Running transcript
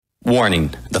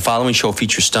Warning, the following show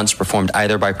features stunts performed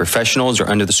either by professionals or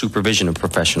under the supervision of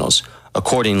professionals.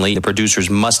 Accordingly, the producers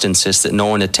must insist that no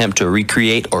one attempt to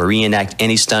recreate or reenact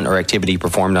any stunt or activity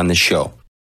performed on this show.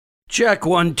 Check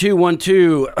 1 2 1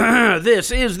 2.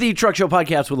 This is the Truck Show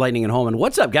Podcast with Lightning and Holman.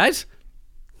 What's up, guys?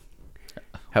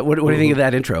 What do you think of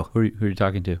that intro? Who are you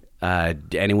talking to?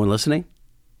 Anyone listening?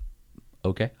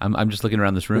 Okay, I'm just looking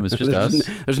around this room. It's just us.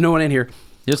 There's no one in here.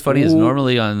 It's funny is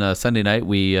normally on Sunday night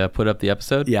we put up the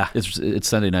episode. Yeah, it's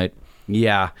Sunday night.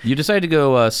 Yeah, you decided to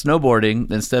go snowboarding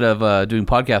instead of doing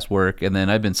podcast work, and then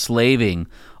I've been slaving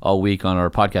all week on our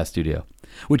podcast studio,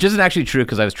 which isn't actually true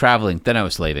because I was traveling. Then I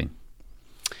was slaving.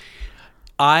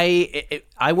 I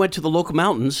went to the local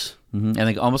mountains. Mm-hmm. And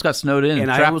I almost got snowed in and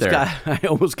trapped there. I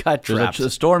almost got trapped. There's a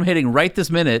storm hitting right this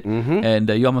minute, and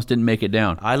you almost didn't make it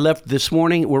down. I left this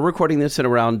morning. We're recording this at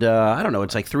around, I don't know,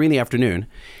 it's like 3 in the afternoon.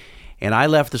 And I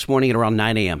left this morning at around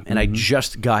 9 a.m., and I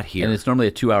just got here. And it's normally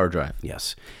a 2-hour drive.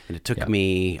 Yes. And it took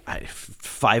me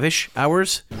 5-ish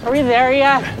hours. Are we there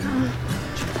yet?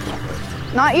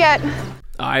 Not yet.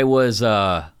 I was,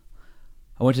 it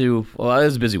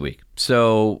was a busy week.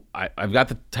 So I've got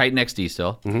the Titan XD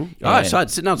still. Mm-hmm. I saw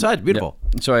it sitting outside. It's beautiful.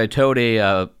 So I towed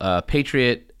a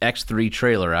Patriot X3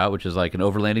 trailer out, which is like an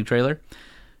overlanding trailer.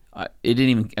 It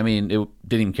didn't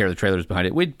even care the trailers behind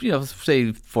it. We'd,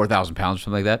 say 4,000 pounds or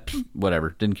something like that.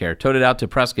 Whatever, didn't care. Towed it out to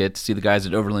Prescott to see the guys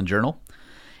at Overland Journal,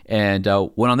 and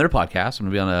went on their podcast. I'm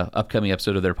going to be on an upcoming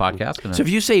episode of their podcast. So if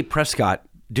you say Prescott,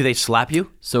 do they slap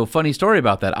you? So funny story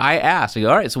about that. I asked, I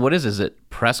go, all right, so what is it? Is it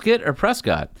Prescott or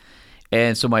Prescott?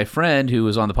 And so my friend who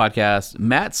was on the podcast,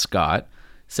 Matt Scott,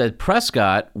 said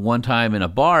Prescott one time in a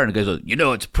bar, and the guy goes,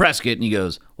 it's Prescott. And he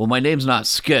goes, well, my name's not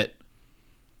Skit.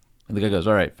 And the guy goes,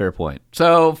 all right, fair point.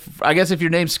 So I guess if your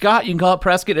name's Scott, you can call it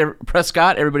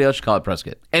Prescott. Everybody else should call it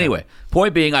Prescott. Anyway,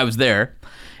 point being, I was there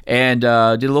and did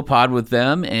a little pod with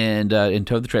them and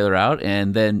towed the trailer out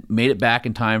and then made it back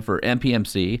in time for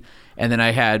MPMC. And then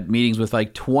I had meetings with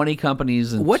like 20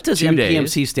 companies in What does 2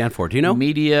 MPMC days. stand for? Do you know?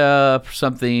 Media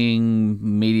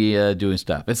doing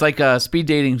stuff. It's like speed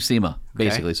dating SEMA,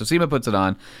 basically. Okay. So SEMA puts it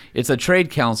on. It's a trade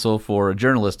council for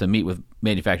journalists to meet with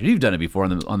manufacturers. You've done it before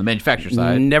on the manufacturer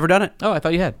side. Never done it. Oh, I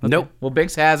thought you had. Okay. Nope. Well,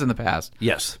 Biggs has in the past.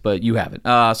 Yes. But you haven't.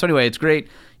 So anyway, it's great.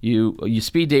 You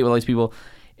speed date with all these people.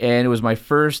 And it was my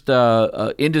first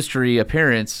industry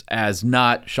appearance as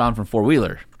not Sean from Four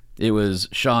Wheeler. It was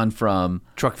Sean from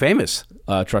Truck Famous.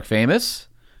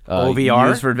 OVR.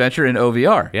 Use for Adventure, and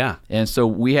OVR. Yeah. And so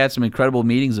we had some incredible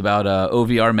meetings about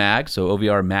OVR Mag, so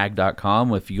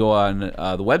OVRmag.com. If you go on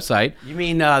the website. You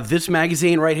mean this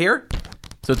magazine right here?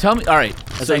 So tell me, all right.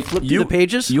 As I flip through the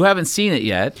pages? You haven't seen it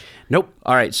yet. Nope.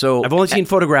 All right, so. I've only seen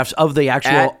photographs of the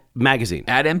actual magazine.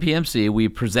 At MPMC, we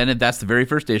presented, that's the very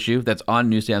first issue that's on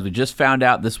newsstands. We just found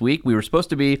out this week. We were supposed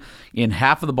to be in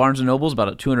half of the Barnes & Nobles,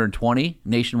 about 220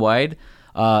 nationwide.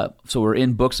 So we're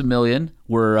in Books A Million.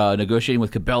 We're negotiating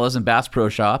with Cabela's and Bass Pro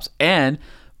Shops. And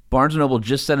Barnes & Noble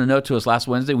just sent a note to us last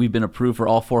Wednesday. We've been approved for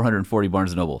all 440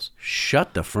 Barnes & Nobles.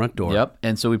 Shut the front door. Yep.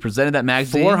 And so we presented that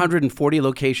magazine. 440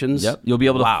 locations. Yep. You'll be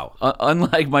able to. Wow.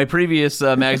 Unlike my previous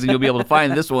magazine, you'll be able to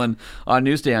find this one on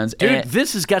newsstands. Dude,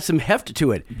 this has got some heft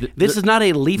to it. This is not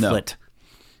a leaflet.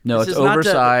 No, this it's is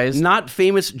oversized. Not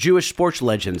famous Jewish sports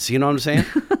legends. You know what I'm saying?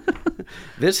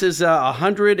 This is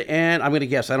 100 and, I'm going to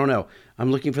guess, I don't know.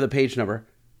 I'm looking for the page number.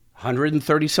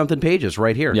 130-something pages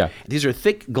right here. Yeah. These are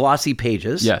thick, glossy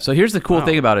pages. Yeah, so here's the cool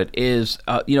thing about it is,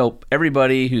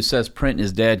 everybody who says print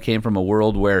is dead came from a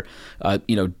world where,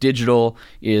 digital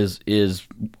is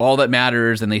all that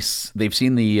matters, and they've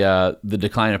seen the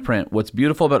decline of print. What's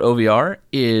beautiful about OVR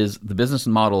is the business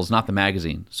model is not the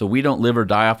magazine. So we don't live or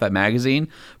die off that magazine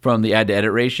from the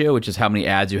ad-to-edit ratio, which is how many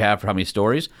ads you have for how many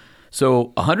stories. So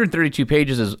 132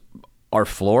 pages is our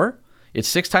floor. It's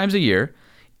 6 times a year.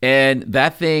 And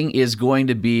that thing is going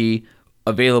to be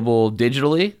available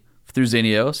digitally through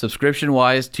Zinio,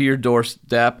 subscription-wise to your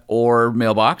doorstep or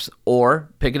mailbox,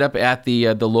 or pick it up at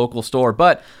the local store.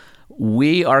 But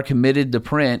we are committed to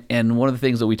print, and one of the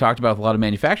things that we talked about with a lot of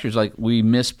manufacturers, like we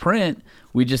miss print.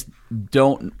 We just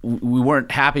we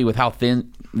weren't happy with how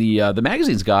thin the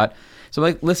magazines got. So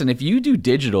like, listen, if you do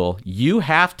digital, you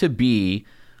have to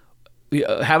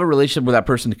have a relationship with that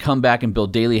person to come back and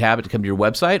build daily habit to come to your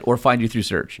website or find you through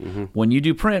search. Mm-hmm. When you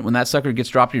do print, when that sucker gets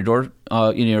dropped in your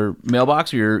door, in your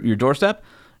mailbox or your doorstep,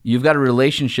 you've got a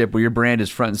relationship where your brand is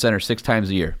front and center 6 times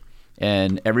a year.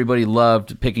 And everybody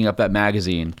loved picking up that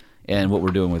magazine and what we're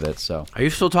doing with it. So, are you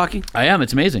still talking? I am.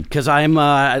 It's amazing because I'm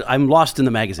lost in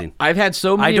the magazine. I've had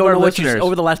so many. I don't of our know what listeners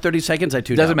over the last 30 seconds. I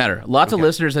tuned doesn't out. matter. Lots of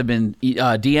listeners have been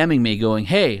DMing me, going,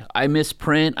 "Hey, I miss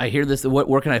print. I hear this.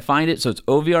 Where can I find it?" So it's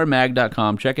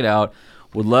OVRmag.com. Check it out.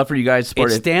 Would love for you guys to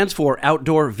support It it. stands for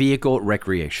Outdoor Vehicle So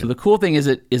Recreation. the cool thing is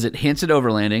it hints at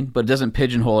overlanding, but it doesn't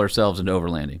pigeonhole ourselves into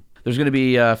overlanding. There's going to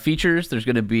be features. There's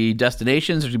going to be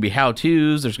destinations. There's going to be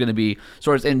how-tos. There's going to be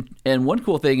stories. And one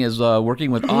cool thing is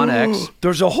working with Onyx.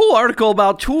 There's a whole article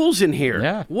about tools in here.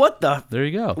 Yeah. What the? There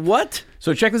you go. What?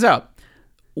 So check this out.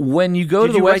 When you go to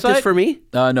Did the you website, write this for me?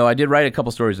 No, I did write a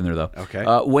couple stories in there though. Okay.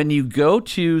 When you go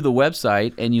to the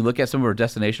website and you look at some of our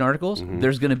destination articles,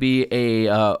 there's going to be a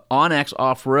Onyx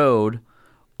off-road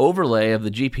overlay of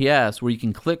the GPS where you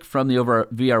can click from the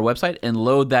VR website and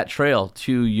load that trail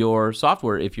to your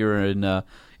software if you're an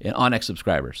Onyx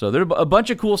subscriber. So there's a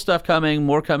bunch of cool stuff coming,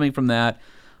 more coming from that.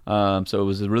 So it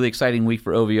was a really exciting week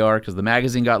for OVR because the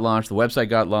magazine got launched, the website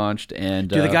got launched, and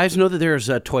Do the guys know that there's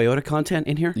Toyota content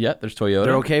in here? yeah, there's Toyota.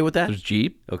 They're okay with that? There's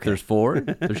Jeep. Okay. There's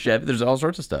Ford. There's Chevy. There's all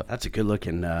sorts of stuff. That's a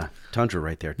good-looking Tundra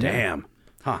right there. Damn.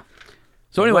 Huh.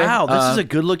 So anyway, wow, this is a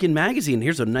good-looking magazine.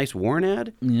 Here's a nice Warren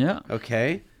ad. yeah.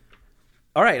 Okay.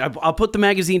 All right, I'll put the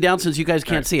magazine down since you guys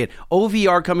can't see it.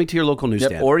 OVR coming to your local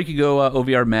newsstand. Yep. Or you could go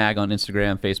OVR Mag on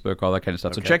Instagram, Facebook, all that kind of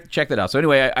stuff. So check that out. So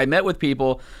anyway, I met with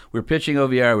people. We were pitching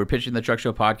OVR. We were pitching the Truck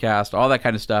Show podcast, all that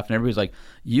kind of stuff. And everybody's like,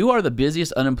 "You are the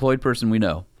busiest unemployed person we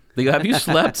know." They go, "Have you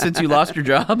slept since you lost your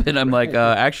job?" And I'm like,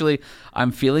 "Actually,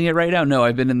 I'm feeling it right now. No,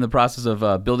 I've been in the process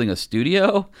of building a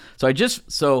studio." So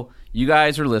you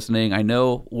guys are listening. I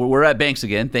know we're at Banks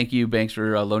again. Thank you, Banks,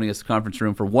 for loaning us the conference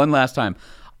room for one last time.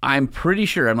 I'm pretty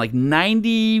sure, I'm like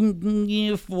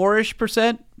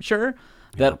 94-ish% sure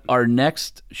that our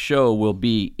next show will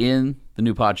be in the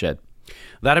new pod shed.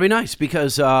 That'd be nice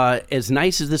because as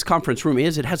nice as this conference room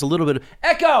is, it has a little bit of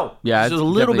echo. Yeah, there's it's a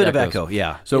little bit of definitely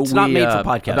echo. Yeah, So it's not made for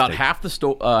podcasting. About half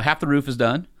the roof is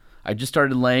done. I just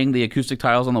started laying the acoustic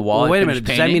tiles on the wall. Well, I wait a finished minute.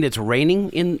 Does that painting. mean it's raining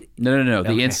in? No.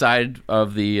 The inside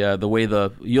of the way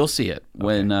you'll see it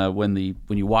when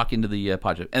you walk into the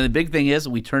pod shed. And the big thing is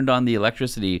we turned on the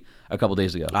electricity a couple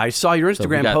days ago. I saw your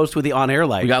Instagram post with the on-air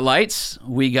light. We got lights.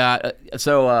 We got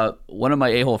one of my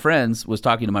a-hole friends was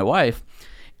talking to my wife,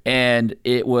 and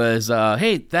it was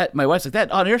hey, my wife's like, that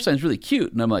on-air sign's really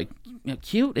cute, and I'm like,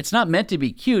 cute? It's not meant to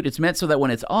be cute. It's meant so that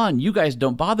when it's on, you guys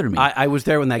don't bother me. I was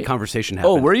there when that conversation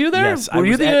happened. Oh, were you there? Yes. Were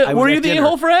you the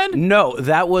a-hole friend? No,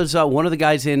 that was one of the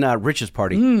guys in Rich's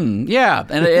party. Yeah,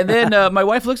 and then my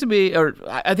wife looks at me, or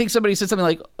I think somebody said something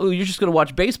like, "Oh, you're just going to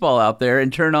watch baseball out there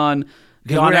and turn on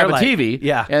the on-air have a light." TV,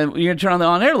 Yeah. and you're going to turn on the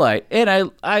on-air light."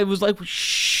 And I was like,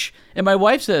 "Shh," and my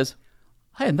wife says,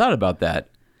 "I hadn't thought about that,"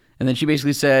 and then she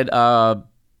basically said,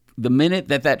 "The minute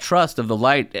that trust of the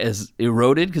light is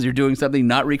eroded because you're doing something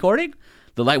not recording,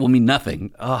 the light will mean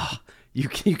nothing." You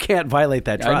can't violate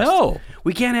that trust. I know.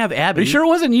 We can't have Abby. Are you sure it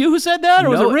wasn't you who said that, or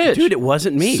was No, it Rich? dude, it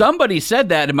wasn't me. Somebody said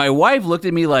that, and my wife looked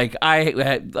at me like I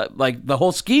had, like the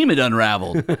whole scheme had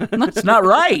unraveled. That's not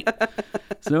right.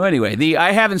 So anyway,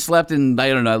 I haven't slept in, I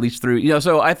don't know, at least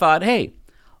so I thought, hey,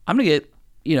 I'm gonna get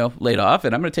laid off,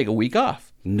 and I'm gonna take a week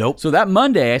off. Nope. So that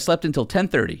Monday, I slept until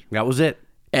 10:30. That was it.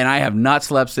 And I have not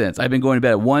slept since. I've been going to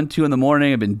bed at 1, 2 in the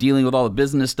morning. I've been dealing with all the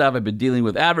business stuff. I've been dealing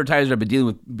with advertisers. I've been dealing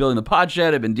with building the pod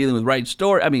shed. I've been dealing with writing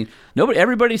story. I mean,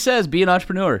 everybody says be an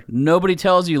entrepreneur. Nobody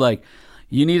tells you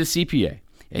you need a CPA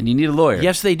and you need a lawyer.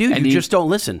 Yes, they do. And You just don't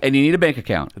listen. And you need a bank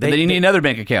account. And then you need another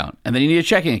bank account. And then you need a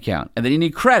checking account. And then you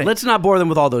need credit. Let's not bore them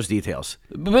with all those details.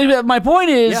 But my point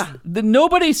is Yeah. that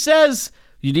nobody says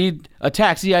you need a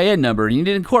tax EIN number, and you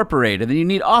need to incorporate, and then you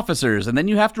need officers, and then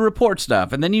you have to report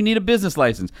stuff, and then you need a business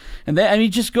license. And he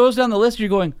just goes down the list, and you're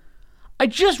going, I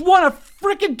just want to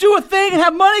freaking do a thing and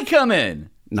have money come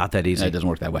in. Not that easy. It doesn't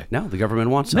work that way. No, the government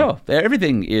wants No,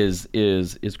 everything is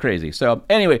crazy. So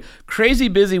anyway, crazy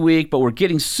busy week, but we're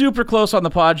getting super close on the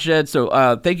pod shed. So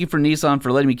thank you for Nissan for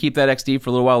letting me keep that XD for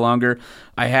a little while longer.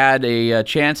 I had a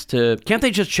chance to... Can't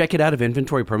they just check it out of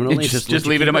inventory permanently? Just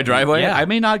leave it in my driveway? Yeah. I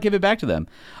may not give it back to them.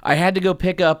 I had to go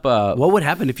pick up... What would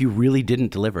happen if you really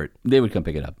didn't deliver it? They would come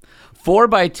pick it up.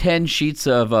 4x10 sheets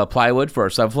of plywood for our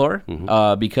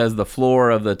subfloor because the floor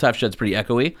of the tough shed's pretty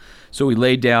echoey. So we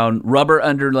laid down rubber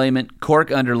underlayment, cork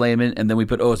underlayment, and then we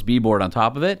put OSB board on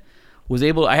top of it.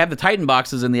 I have the Titan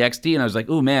boxes in the XD, and I was like,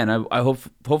 oh man, I hope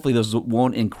hopefully those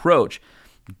won't encroach.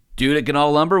 Dude at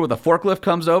Ganal Lumber with a forklift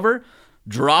comes over,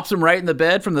 drops them right in the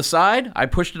bed from the side. I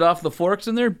pushed it off the forks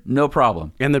in there, no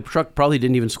problem. And the truck probably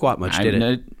didn't even squat much, did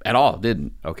it? At all,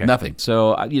 didn't. Okay. Nothing.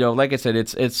 So, like I said,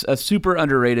 it's a super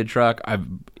underrated truck. I've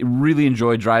really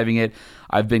enjoyed driving it.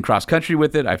 I've been cross-country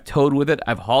with it. I've towed with it.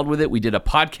 I've hauled with it. We did a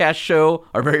podcast show,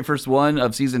 our very first one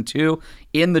of season 2,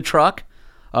 in the truck.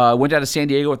 Went down to San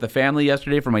Diego with the family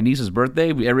yesterday for my niece's birthday.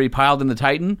 Everybody piled in the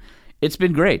Titan. It's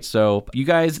been great. So you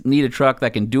guys need a truck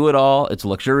that can do it all. It's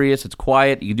luxurious. It's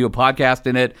quiet. You can do a podcast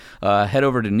in it. Head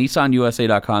over to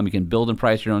NissanUSA.com. You can build and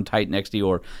price your own Titan XD,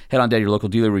 or head on down to your local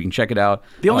dealer where you can check it out.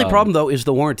 The only problem, though, is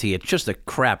the warranty. It's just a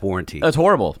crap warranty. It's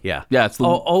horrible. Yeah. Yeah. It's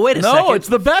wait a second. No, it's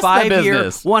the best in the 5 year,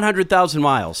 business. 100,000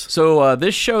 miles. So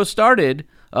this show started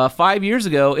 5 years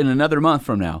ago in another month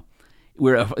from now.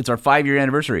 It's our 5-year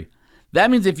anniversary. That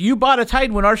means if you bought a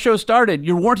Titan when our show started,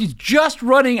 your warranty's just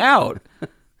running out.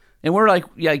 And we're like,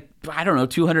 I don't know,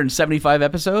 275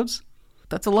 episodes?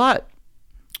 That's a lot.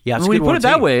 Yeah, it's when a we good put it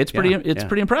that warranty. way, it's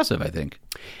pretty impressive, I think.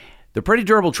 They're pretty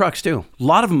durable trucks, too. A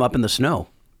lot of them up in the snow,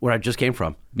 where I just came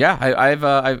from. Yeah, I've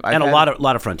and had, a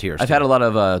lot of Frontiers. I've had a lot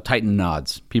of Titan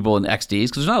nods, people in XDs,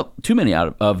 because there's not too many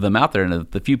of them out there, and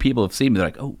the few people have seen me, they're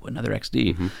like, oh, another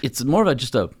XD. Mm-hmm. It's more of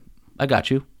just I got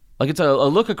you. Like, it's a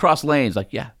look across lanes,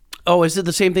 like, yeah. Oh, is it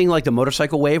the same thing like the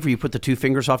motorcycle wave where you put the two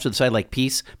fingers off to the side like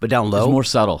peace, but down low? It's more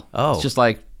subtle. Oh. It's just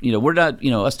like, we're not,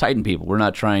 us Titan people, we're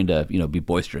not trying to, be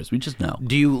boisterous. We just know.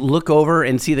 Do you look over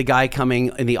and see the guy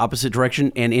coming in the opposite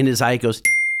direction, and in his eye it goes...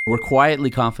 We're quietly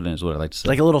confident is what I like to say.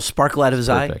 Like a little sparkle out of his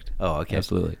Perfect. eye? Oh, okay.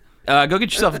 Absolutely. Go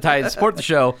get yourself a Titan, support the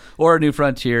show, or a New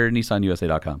Frontier,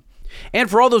 NissanUSA.com. And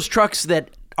for all those trucks that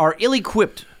are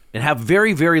ill-equipped and have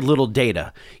very, very little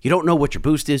data, you don't know what your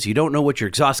boost is, you don't know what your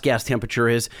exhaust gas temperature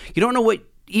is, you don't know what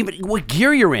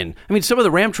gear you're in. I mean, some of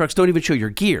the Ram trucks don't even show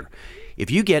your gear.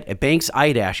 If you get a Banks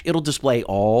iDash, it'll display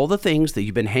all the things that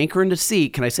you've been hankering to see.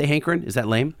 Can I say hankering? Is that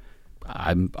lame?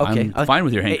 I'm fine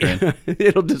with your hankering.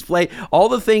 It'll display all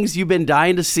the things you've been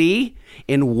dying to see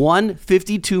in one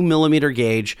 52-millimeter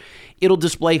gauge. It'll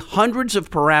display hundreds of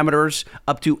parameters,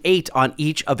 up to 8 on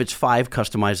each of its 5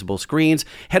 customizable screens.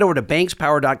 Head over to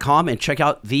bankspower.com and check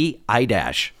out the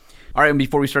iDash. All right, and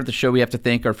before we start the show, we have to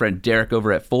thank our friend Derek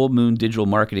over at Full Moon Digital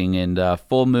Marketing. And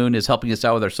Full Moon is helping us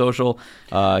out with our social.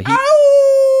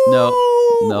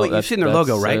 No, wait, you've seen their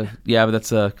logo, right? Yeah, but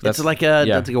that's like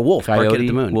a wolf coyote, barking at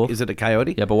the moon. Wolf? Is it a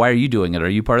coyote? Yeah, but why are you doing it? Are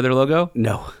you part of their logo?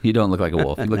 No. You don't look like a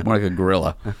wolf. You look more like a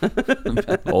gorilla.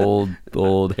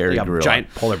 old hairy gorilla.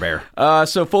 Giant polar bear.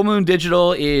 So Full Moon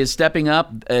Digital is stepping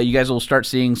up. You guys will start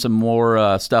seeing some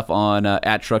more stuff on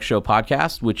at Truck Show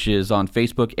Podcast, which is on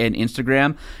Facebook and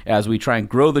Instagram, as we try and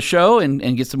grow the show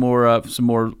and get some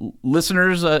more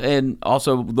listeners. And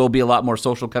also there'll be a lot more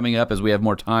social coming up as we have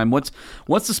more time. Once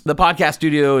the podcast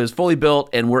studio is fully built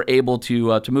and we're able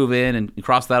to move in and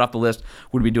cross that off the list,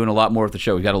 we're going to be doing a lot more with the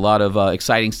show. We've got a lot of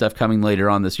exciting stuff coming later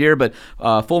on this year, but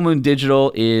Full Moon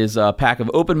Digital is a pack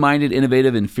of open-minded,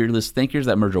 innovative, and fearless thinkers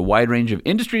that merge a wide range of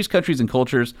industries, countries, and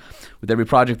cultures. With every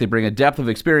project, they bring a depth of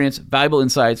experience, valuable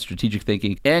insights, strategic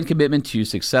thinking, and commitment to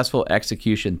successful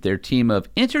execution. Their team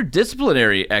of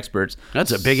interdisciplinary experts.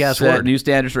 That's a big-ass set word. New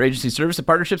standards for agency service and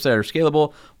partnerships that are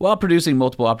scalable while producing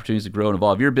multiple opportunities to grow and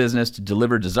evolve your business to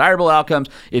deliver desirable outcomes.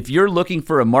 If you're looking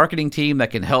for a marketing team that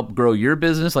can help grow your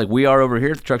business like we are over here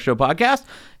at the Truck Show Podcast,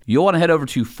 you'll want to head over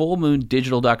to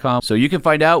fullmoondigital.com so you can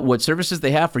find out what services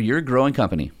they have for your growing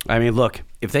company. I mean, look,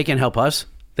 if they can help us,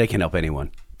 they can help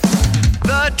anyone.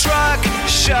 The Truck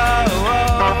Show.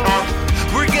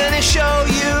 We're gonna show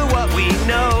you what we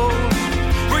know.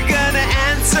 We're gonna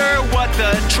answer what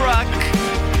the truck,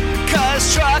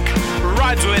 'cause truck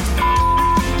rhymes with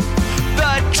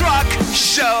the Truck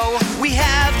Show. We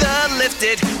have the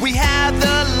lifted, we have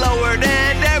the lowered,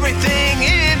 and everything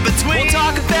in between. We'll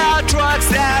talk about trucks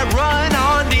that run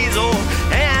on diesel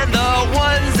and the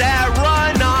ones that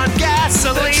run on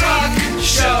gasoline. The Truck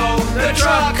Show, the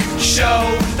Truck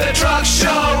Show, the Truck Show.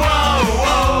 Oh,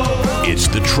 oh. It's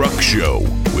the Truck Show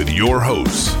with your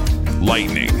hosts,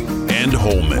 Lightning and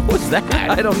Holman. What's that?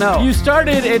 I don't know. You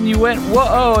started and you went,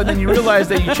 whoa, and then you realized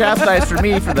that you chastised for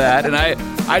me for that, and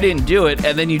I didn't do it,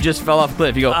 and then you just fell off a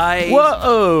cliff. You go,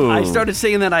 whoa. I started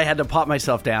singing that I had to pop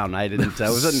myself down. I didn't. I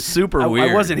wasn't Super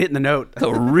weird. I wasn't hitting the note.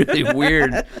 Oh, really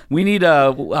weird. We need to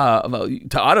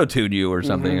auto-tune you or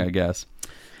something, I guess.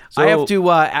 So, I have to,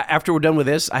 after we're done with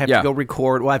this, I have Yeah. to go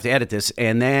record. Well, I have to edit this,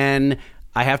 and then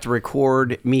I have to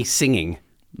record me singing.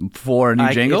 for a new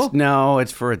jingle? No,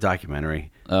 it's for a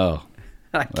documentary. Oh.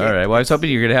 All right. Well, I was hoping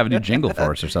you were going to have a new jingle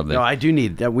for us or something. No, I do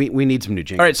need that. We need some new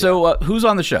jingles. All right. So who's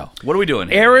on the show? What are we doing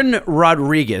here? Aaron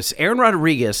Rodriguez. Aaron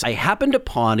Rodriguez, I happened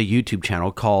upon a YouTube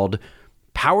channel called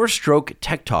Power Stroke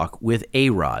Tech Talk with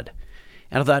A-Rod.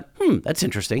 And I thought, that's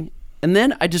interesting. And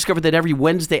then I discovered that every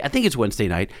Wednesday, I think it's Wednesday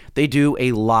night, they do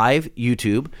a live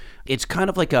YouTube. It's kind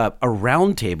of like a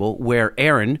round table where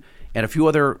Aaron and a few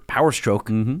other Power Stroke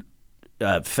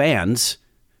fans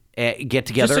get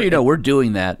together. Just so you know, we're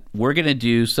doing that. We're going to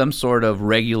do some sort of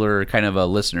regular kind of a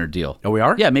listener deal. Oh, we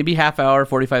are? Yeah, maybe half hour,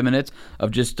 45 minutes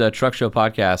of just Truck Show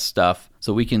podcast stuff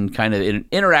so we can kind of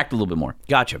interact a little bit more.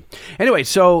 Gotcha. Anyway,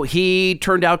 so he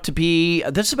turned out to be,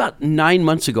 this is about 9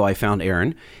 months ago I found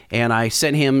Aaron, and I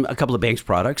sent him a couple of Banks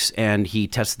products, and he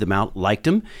tested them out, liked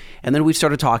them, and then we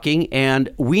started talking,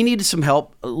 and we needed some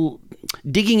help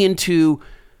digging into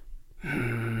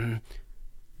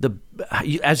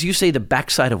as you say, the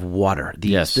backside of water,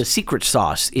 the secret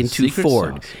sauce into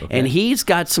Ford. Sauce. Okay. And he's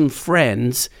got some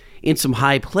friends in some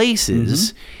high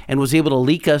places and was able to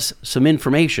leak us some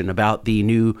information about the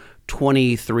new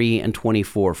 23 and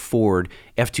 24 Ford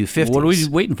F-250s. What are we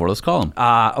waiting for? Let's call him.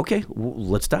 Okay,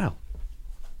 let's dial.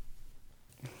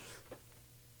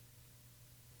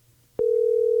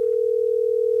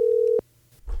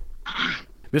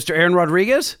 Mr. Aaron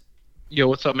Rodriguez? Yo,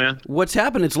 what's up, man? What's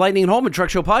happened? It's Lightning and Holman Truck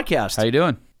Show Podcast. How you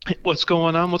doing? What's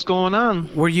going on? What's going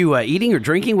on? Were you eating or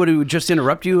drinking? Would we just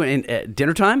interrupt you at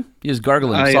dinner time? He was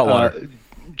gargling salt water.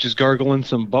 Just gargling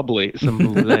some bubbly.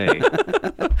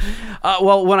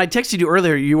 Well, when I texted you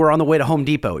earlier, you were on the way to Home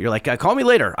Depot. You're like, call me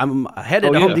later. I'm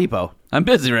headed to Home Depot. I'm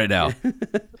busy right now.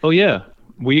 Oh, yeah.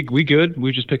 We good.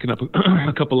 We're just picking up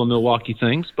a couple of Milwaukee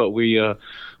things, but we're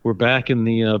back in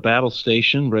the battle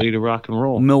station, ready to rock and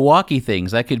roll. Milwaukee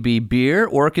things. That could be beer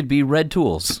or it could be Red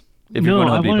Tools. If you're going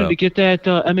to Home Depot. Wanted to get that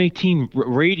M18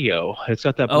 radio. It's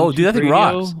got that. Oh, dude, that thing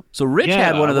radio. rocks. So Rich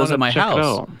had one of those at my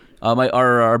house.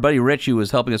 Our buddy Rich, who was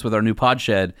helping us with our new pod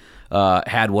shed,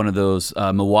 had one of those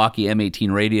Milwaukee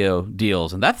M18 radio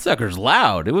deals, and that sucker's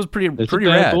loud. It was pretty a bad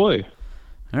rad. Boy.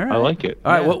 All right. I like it.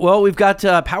 All right. Well, we've got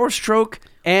Power Stroke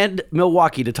and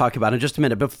Milwaukee to talk about in just a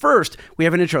minute. But first, we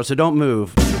have an intro, so don't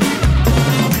move. It's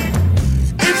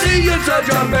the Inside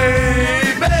Job,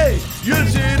 baby.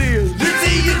 Yes, it is. It's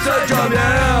the Inside Job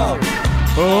now.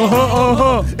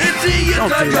 It's the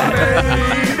Inside Job,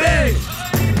 baby.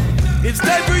 It's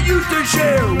time for you to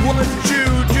share what you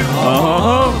do.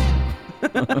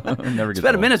 Never It's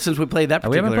been a minute since we played that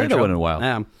particular we haven't played that intro. one in a while.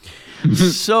 Yeah.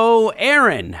 So,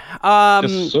 Aaron,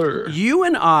 Yes, sir. you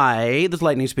and I, this is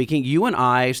Lightning speaking, you and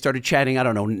I started chatting, I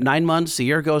don't know, 9 months, a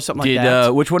year ago, something like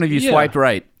that. Which one of you swiped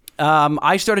right?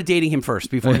 I started dating him first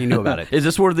before he knew about it. Is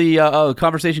this where the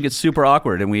conversation gets super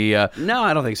awkward and we... No,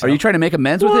 I don't think so. Are you trying to make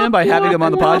amends with him by having him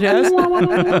on the podcast?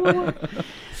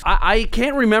 I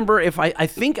can't remember if I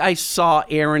think I saw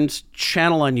Aaron's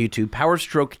channel on YouTube, Power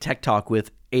Stroke Tech Talk with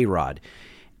A-Rod.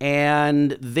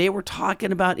 And they were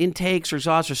talking about intakes or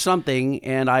exhausts or something,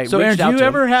 and I So, reached Aaron, out do you to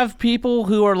ever him. have people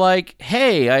who are like,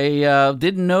 hey, I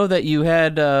didn't know that you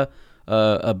had a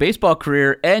baseball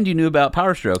career and you knew about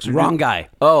Power Strokes? Wrong guy.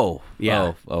 Oh,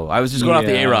 Yeah. Oh, I was just going off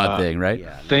the Yeah. A-Rod thing, right?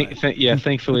 Yeah.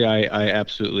 Thankfully, I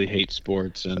absolutely hate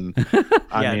sports, and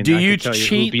I mean, Do I you can tell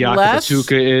cheat who Bianca less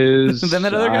Batuka is than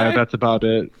that other guy? That's about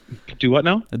it. Do what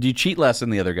now? Do you cheat less than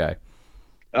the other guy?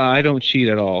 I don't cheat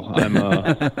at all. I'm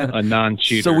a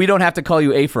non-cheater. So we don't have to call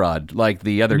you A-Fraud like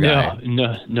the other guy.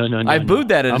 No. I booed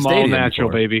that at a I'm stadium all natural,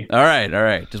 before. baby. All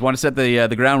right. Just want to set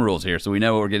the ground rules here so we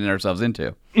know what we're getting ourselves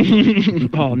into.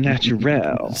 All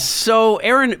natural. So,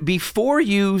 Aaron, before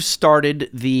you started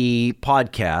the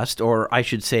podcast, or I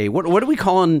should say, what are we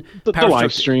calling The Power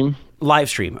live Stroke? stream. Live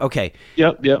stream, okay.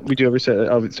 Yep. We do every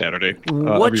Saturday,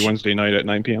 every Wednesday night at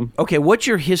 9 p.m. Okay, what's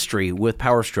your history with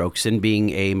Power Strokes and being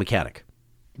a mechanic?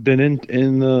 Been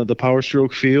in the Power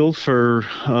Stroke field for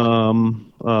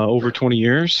over 20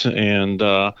 years, and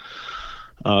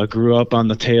grew up on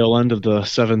the tail end of the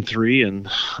 7.3,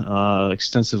 and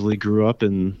extensively grew up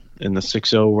in the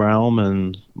 6.0 realm,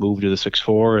 and moved to the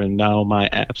 6.4, and now my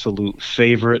absolute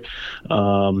favorite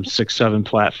 6.7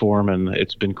 platform. And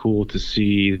it's been cool to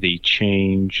see the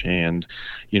change and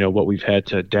what we've had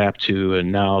to adapt to,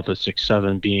 and now the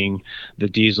 6.7 being the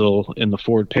diesel in the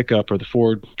Ford pickup or the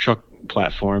Ford truck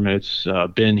platform. It's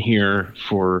been here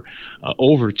for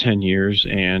over 10 years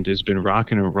and has been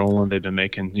rocking and rolling. They've been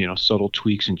making subtle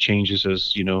tweaks and changes,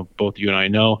 as both you and I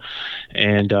know,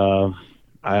 and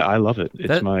I love it.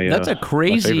 It's That's a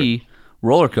crazy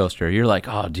roller coaster. You're like,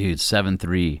 oh, dude,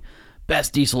 7.3,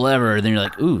 best diesel ever. And then you're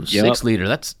like, ooh, 6 liter.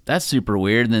 That's super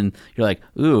weird. And then you're like,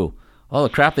 ooh, all the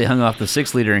crap they hung off the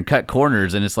 6 liter and cut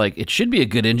corners. And it's like, it should be a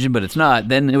good engine, but it's not.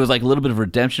 Then it was like a little bit of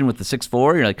redemption with the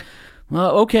 6.4. You're like,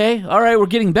 well, okay, all right, we're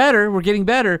getting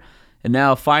better. And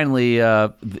now finally,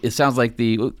 it sounds like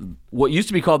what used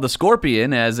to be called the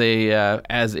Scorpion as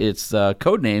its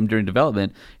code name during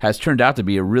development has turned out to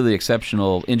be a really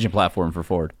exceptional engine platform for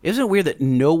Ford. Isn't it weird that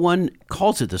no one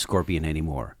calls it the Scorpion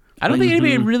anymore? I don't think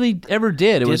anybody really ever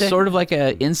did. It was they? sort of like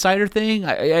an insider thing.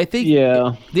 I think.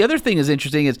 Yeah. The other thing is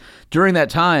interesting is during that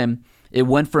time, it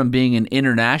went from being an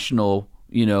international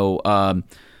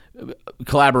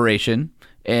collaboration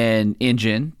and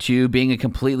engine to being a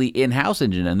completely in-house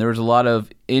engine. And there was a lot of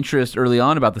interest early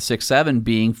on about the 6.7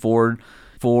 being Ford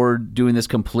doing this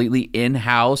completely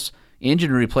in-house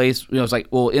engine to replace, it's like,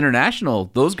 well,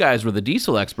 International, those guys were the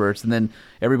diesel experts. And then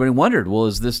everybody wondered, well,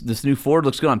 is this new Ford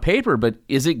looks good on paper, but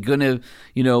is it going to,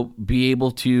 be able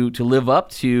to live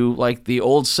up to like the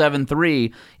old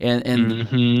 7.3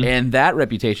 and that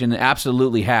reputation? It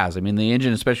absolutely has. I mean, the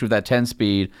engine, especially with that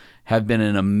 10-speed, have been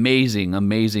an amazing,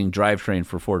 amazing drivetrain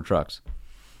for Ford trucks.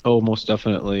 Oh, most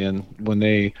definitely. And when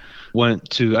they went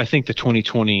to, I think the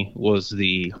 2020 was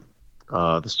the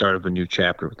start of a new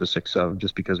chapter with the 6.7,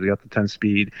 just because we got the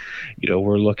 10-speed.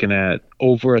 We're looking at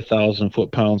over 1,000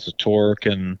 foot-pounds of torque,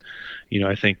 and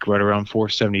I think right around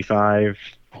 475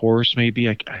 horse, maybe.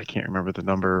 I can't remember the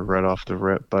number right off the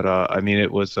rip, but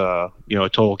it was a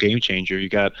total game changer. You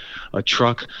got a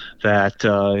truck that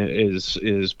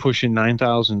is pushing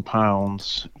 9,000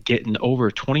 pounds, getting over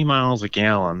 20 miles a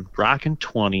gallon, rocking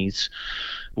 20s.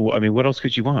 I mean, what else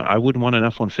could you want? I wouldn't want an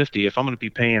F-150. If I'm going to be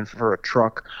paying for a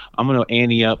truck, I'm going to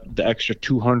ante up the extra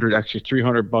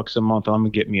 $300 a month. I'm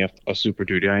going to get me a Super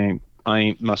Duty. I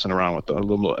ain't messing around with the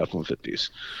little F-150s.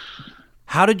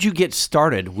 How did you get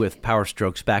started with Power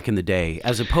Strokes back in the day,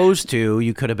 as opposed to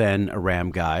you could have been a Ram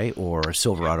guy or a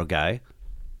Silverado guy?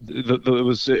 It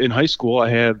was in high school. I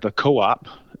had the co-op,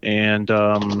 and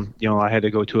I had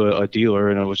to go to a dealer,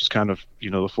 and it was just kind of,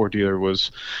 the Ford dealer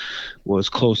was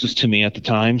closest to me at the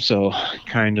time, so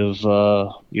kind of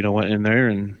went in there,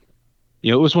 and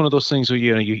it was one of those things where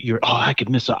you're I could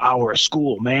miss an hour of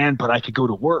school, man, but I could go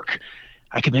to work,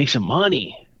 I could make some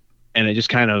money. And it just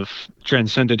kind of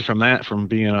transcended from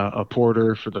being a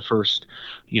porter for the first,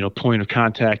 point of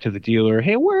contact to the dealer.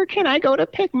 Hey, where can I go to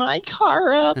pick my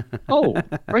car up? Oh,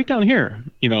 right down here.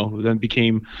 Then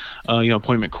became,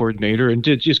 appointment coordinator, and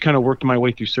just kind of worked my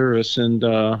way through service. And,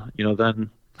 then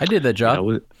I did that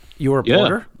job. You were a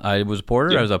porter? I was a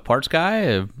porter. Yeah. I was a parts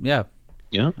guy. Yeah.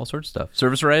 All sorts of stuff.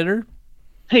 Service writer.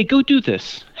 Hey, go do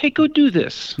this. Hey, go do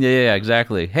this. Yeah,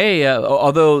 exactly. Hey,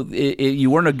 although you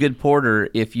weren't a good porter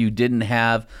if you didn't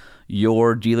have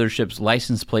your dealership's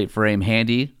license plate frame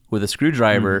handy with a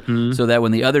screwdriver, so that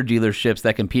when the other dealerships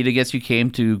that compete against you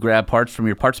came to grab parts from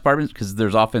your parts department, because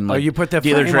there's often like you put the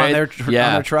dealer frame on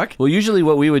their truck? Well, usually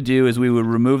what we would do is we would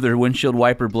remove their windshield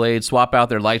wiper blades, swap out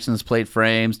their license plate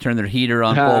frames, turn their heater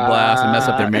on full blast, and mess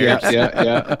up their mirrors.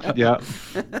 Yeah.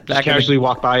 Just casually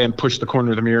walk by and push the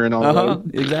corner of the mirror and all that.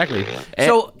 Exactly.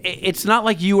 So it's not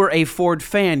like you were a Ford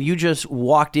fan. You just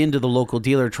walked into the local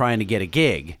dealer trying to get a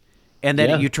gig, and then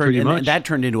and that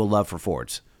turned into a love for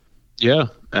Fords. Yeah,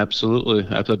 absolutely.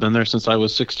 I've been there since I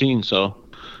was 16, so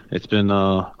it's been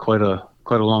quite a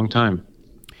long time.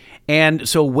 And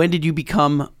so when did you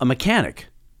become a mechanic?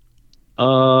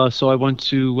 So I went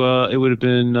to, it would have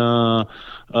been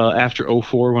after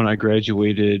 2004 when I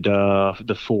graduated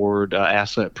the Ford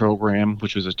Asset Program,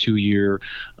 which was a 2-year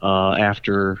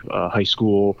after high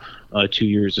school, 2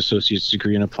 years associate's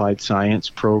degree in applied science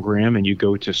program. And you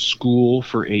go to school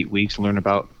for 8 weeks, learn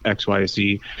about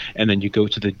XYZ, and then you go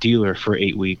to the dealer for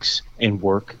 8 weeks and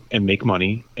work and make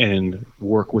money and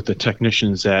work with the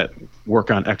technicians that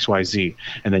work on XYZ.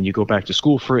 And then you go back to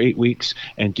school for 8 weeks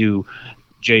and do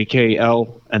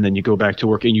JKL, and then you go back to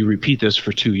work, and you repeat this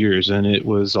for 2 years. And it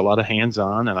was a lot of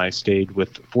hands-on, and I stayed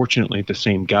with, fortunately, the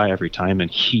same guy every time,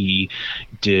 and he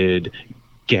did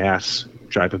gas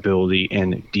drivability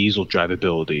and diesel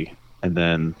drivability. And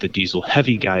then the diesel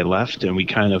heavy guy left, and we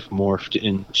kind of morphed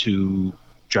into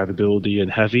drivability and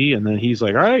heavy. And then he's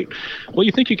like, all right, well,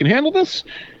 you think you can handle this?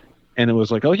 And it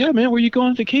was like, oh, yeah, man, where you going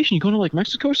on vacation? You going to, like,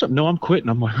 Mexico or something? No, I'm quitting.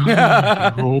 I'm like,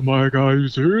 oh, my God, are you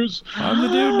serious? I'm the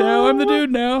dude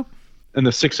now. And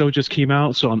the 6.0 just came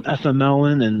out, so I'm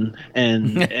FMLing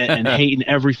and hating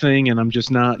everything, and I'm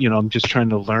just not, I'm just trying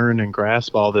to learn and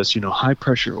grasp all this, high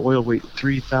pressure oil, wait,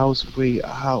 3,000, wait,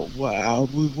 wow,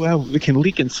 it can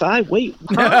leak inside, wait,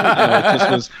 it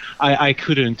just was, I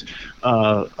couldn't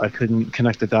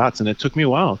connect the dots, and it took me a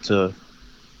while to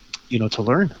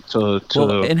learn.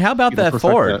 And how about that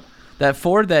Ford? That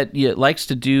Ford that likes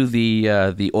to do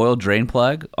the oil drain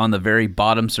plug on the very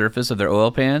bottom surface of their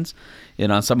oil pans,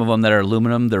 and on some of them that are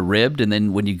aluminum, they're ribbed, and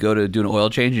then when you go to do an oil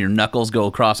change, your knuckles go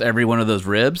across every one of those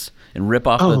ribs and rip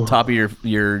off the top of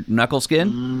your knuckle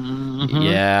skin. Mm-hmm.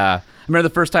 Yeah. I remember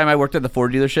the first time I worked at the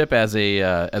Ford dealership as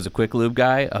a quick lube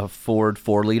guy, a Ford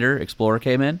 4-liter Explorer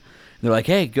came in. They're like,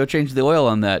 hey, go change the oil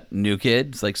on that new kid.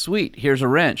 It's like, sweet, here's a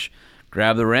wrench.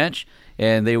 Grab the wrench,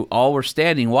 and they all were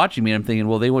standing watching me. And I'm thinking,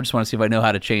 well, they just want to see if I know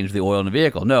how to change the oil in the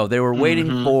vehicle. No, they were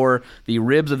waiting for the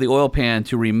ribs of the oil pan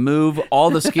to remove all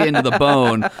the skin to the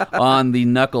bone on the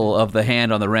knuckle of the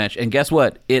hand on the wrench. And guess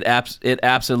what? It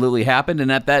absolutely happened.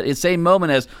 And at that same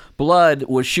moment, as blood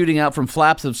was shooting out from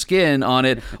flaps of skin on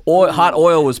it, hot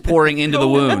oil was pouring into the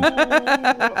wound.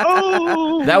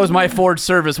 That was my Ford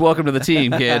service. Welcome to the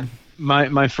team, kid.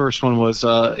 My first one was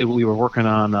we were working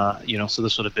on so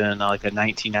this would have been like a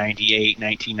 1998,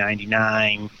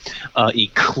 1999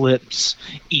 Eclipse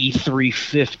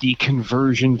E350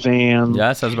 conversion van. Yeah,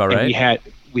 that sounds about right. And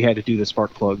we had to do the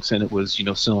spark plugs, and it was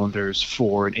cylinders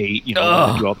 4 and 8. We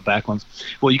had to do all the back ones.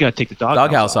 Well, you got to take the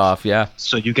doghouse off. Yeah.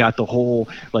 So you got the whole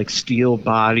like steel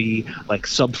body, like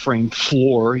subframe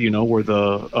floor, where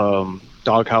the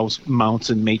doghouse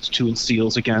mounts and mates to and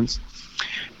seals against.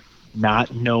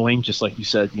 Not knowing, just like you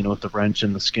said, with the wrench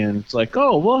and the skin, it's like,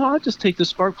 oh, well, I'll just take the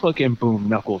spark plug and boom,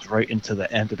 knuckles right into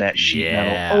the end of that sheet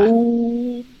metal.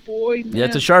 Oh, boy, man. Yeah,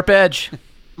 it's a sharp edge.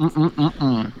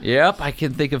 Yep, I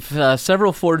can think of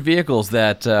several Ford vehicles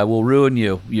that will ruin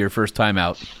you your first time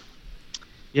out.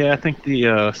 Yeah, I think the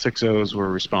 6.0s were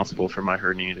responsible for my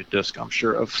herniated disc, I'm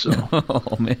sure of. So.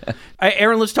 Oh, man.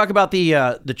 Aaron, let's talk about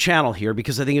the channel here,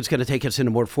 because I think it's going to take us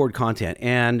into more Ford content.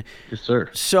 And yes, sir.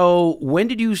 So when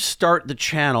did you start the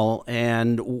channel,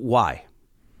 and why?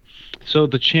 So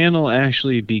the channel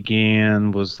actually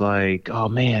was like, oh,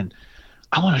 man,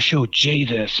 I want to show Jay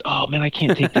this. Oh, man, I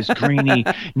can't take this grainy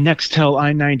Nextel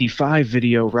i95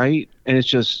 video, right? And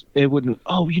it wouldn't.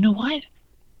 Oh, you know what?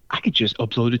 I could just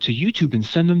upload it to YouTube and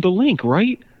send them the link,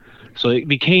 right? So it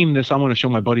became this, I want to show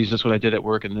my buddies this, what I did at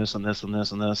work, and this, and this, and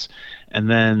this, and this. And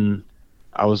then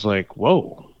I was like,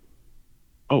 whoa.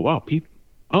 Oh, wow.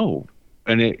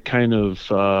 And it kind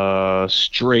of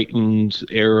straightened,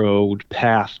 arrowed,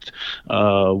 pathed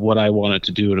what I wanted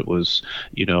to do. And it was,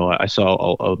 I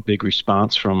saw a big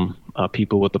response from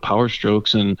people with the Power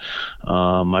Strokes, and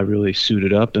I really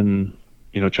suited up and,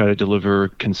 try to deliver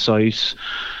concise,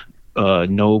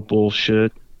 no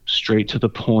bullshit, straight to the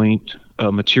point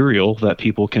material that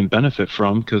people can benefit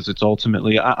from, because it's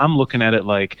ultimately, I'm looking at it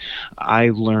like I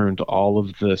learned all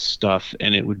of this stuff,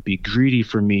 and it would be greedy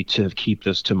for me to keep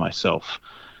this to myself.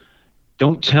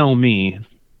 Don't tell me,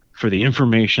 for the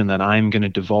information that I'm going to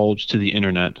divulge to the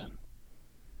internet,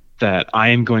 that I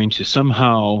am going to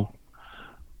somehow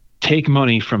take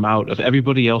money from out of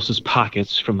everybody else's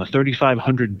pockets, from the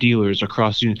 3,500 dealers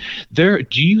across the there.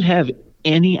 Do you have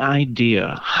any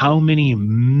idea how many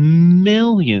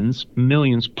millions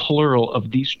plural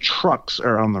of these trucks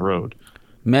are on the road?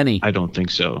 Many. I don't think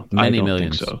so. Many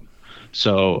millions. Think so.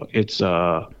 So it's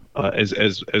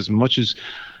as much as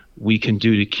we can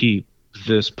do to keep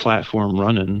this platform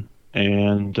running.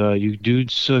 And you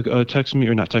dudes text me,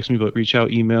 or not text me, but reach out,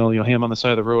 email, hey, I'm on the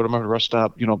side of the road, I'm at a rest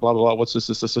stop, blah, blah, blah, what's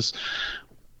this?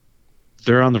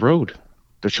 They're on the road.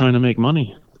 They're trying to make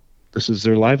money. This is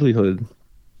their livelihood.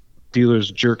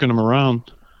 Dealers jerking them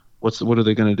around. What are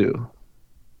they going to do?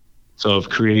 So I've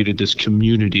created this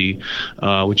community,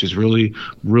 which is really,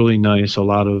 really nice. A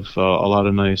lot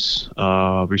of nice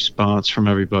response from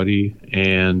everybody,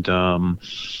 and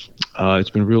it's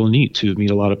been real neat to meet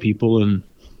a lot of people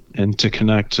and to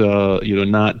connect.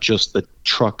 Not just the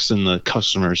trucks and the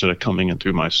customers that are coming in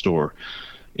through my store.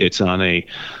 It's on a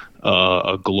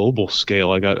global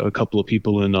scale. I got a couple of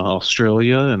people in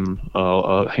Australia and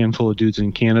a handful of dudes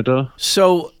in Canada.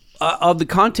 So of the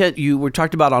content you were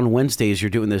talked about on Wednesdays, you're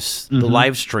doing this the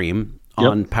live stream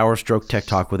on Power Stroke Tech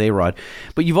Talk with A-Rod,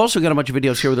 but you've also got a bunch of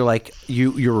videos here where they're like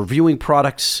you're reviewing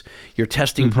products, you're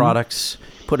testing products,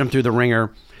 putting them through the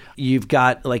ringer. You've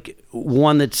got like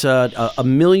one that's a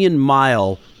million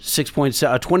mile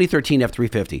 6.7 2013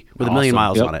 F350 with a million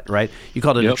miles on it, right? You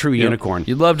called it a true unicorn.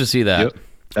 You'd love to see that. Yep.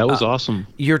 That was awesome.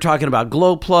 You're talking about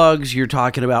glow plugs. You're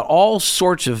talking about all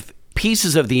sorts of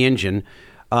pieces of the engine,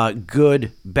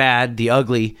 good, bad, the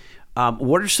ugly.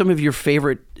 What are some of your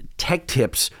favorite tech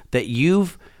tips that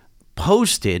you've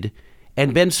posted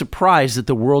and been surprised that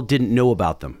the world didn't know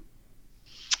about them?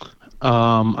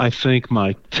 I think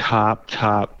my top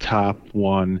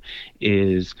one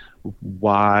is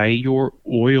why your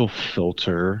oil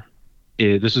filter,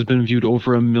 this has been viewed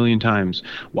over 1 million times,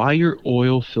 why your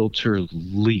oil filter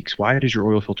leaks. Why does your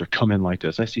oil filter come in like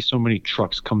this? I see so many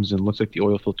trucks comes in, looks like the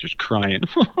oil filter's crying.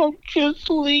 I'm just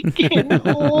leaking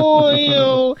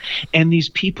oil. And these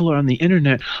people on the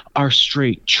internet are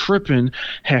straight tripping,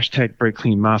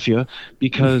 #BrakeCleanMafia,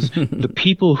 because the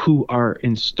people who are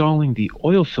installing the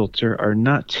oil filter are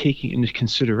not taking into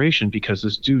consideration, because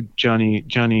this dude, Johnny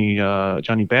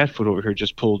Badfoot over here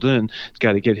just pulled in. He's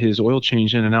got to get his oil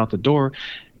change in and out the door.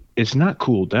 It's not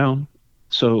cooled down.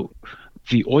 So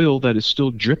the oil that is still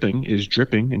dripping is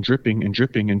dripping and dripping and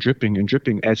dripping and dripping and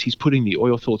dripping as he's putting the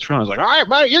oil filter on. It's like, all right,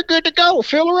 buddy, you're good to go.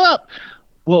 Fill her up.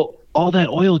 Well, all that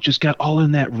oil just got all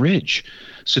in that ridge.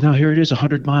 So now here it is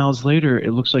 100 miles later.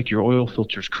 It looks like your oil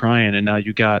filter's crying, and now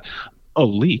you got a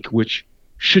leak, which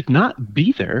should not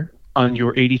be there on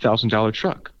your $80,000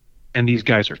 truck. And these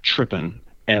guys are tripping.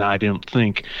 And I didn't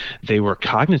think they were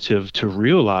cognitive to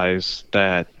realize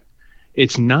that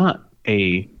it's not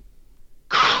a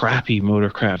crappy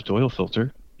Motorcraft oil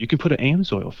filter. You can put an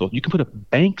Ames oil filter. You can put a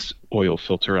Banks oil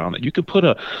filter on it. You can put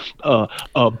a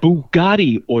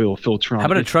Bugatti oil filter on it. How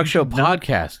about a Truck Show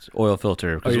podcast oil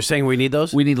filter? Oh, you're saying we need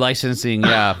those? We need licensing,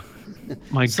 yeah.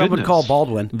 My Someone goodness. call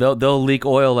Baldwin. They'll leak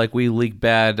oil like we leak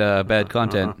bad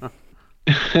content.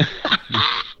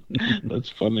 That's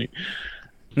funny.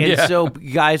 And so,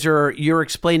 guys, you're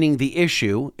explaining the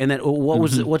issue, and then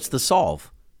what's the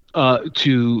solve?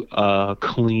 To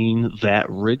clean that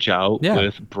ridge out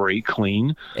with Brake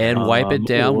Clean And wipe it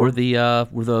down where the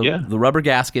rubber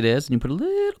gasket is, and you put a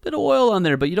little bit of oil on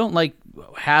there, but you don't like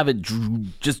have it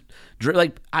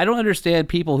like, I don't understand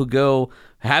people who go,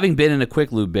 having been in a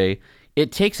quick lube bay,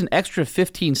 it takes an extra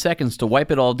 15 seconds to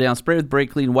wipe it all down, spray with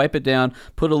Brake Clean, wipe it down,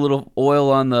 put a little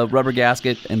oil on the rubber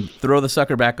gasket, and throw the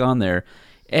sucker back on there.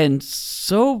 And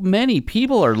so many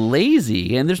people are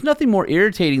lazy, and there's nothing more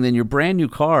irritating than your brand new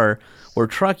car or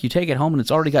truck. You take it home and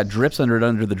it's already got drips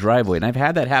under the driveway, and I've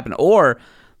had that happen. Or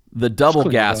the double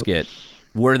gasket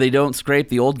where they don't scrape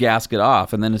the old gasket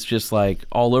off, and then it's just like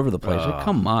all over the place. Like,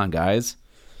 come on, guys.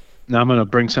 Now I'm gonna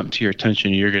bring something to your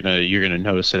attention. You're gonna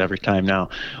notice it every time. Now,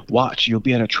 watch. You'll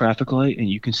be at a traffic light and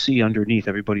you can see underneath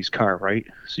everybody's car, right?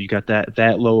 So you got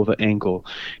that low of an angle.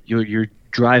 You're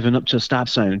driving up to a stop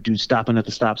sign, a dude stopping at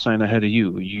the stop sign ahead of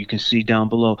you. You can see down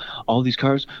below all these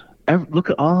cars. Look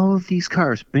at all of these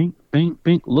cars. Bing, bing,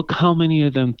 bing. Look how many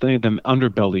of them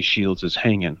underbelly shields is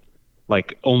hanging.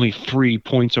 Like only 3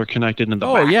 points are connected in the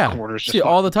back corners. See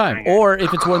all the time. Hanging. Or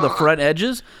if it's one of the front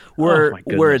edges where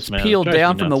it's peeled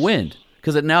down from the wind,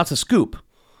 because now it's a scoop.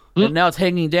 And now it's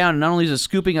hanging down, and not only is it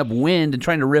scooping up wind and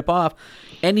trying to rip off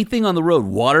anything on the road,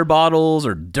 water bottles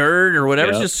or dirt or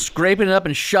whatever, it's just scraping it up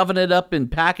and shoving it up and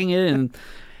packing it, and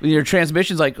your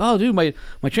transmission's like, oh, dude, my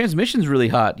transmission's really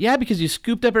hot. Yeah, because you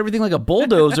scooped up everything like a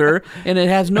bulldozer, and it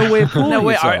has no way of cooling No,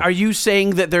 wait, itself. are you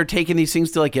saying that they're taking these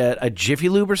things to like a Jiffy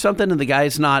Lube or something, and the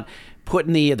guy's not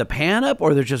putting the pan up,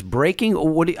 or they're just braking? Or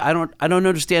what? I don't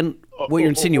understand what you're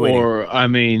insinuating. Or I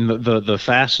mean, the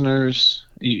fasteners.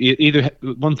 Either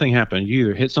one thing happened. You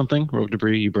either hit something, road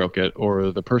debris, you broke it,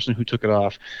 or the person who took it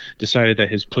off decided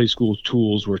that his play school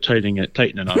tools were tight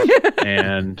enough,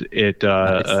 and it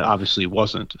obviously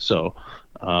wasn't. So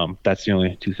that's the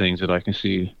only two things that I can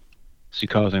see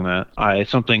causing that.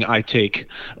 It's something I take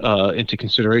into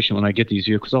consideration when I get these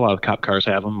vehicles. A lot of cop cars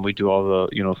have them. We do all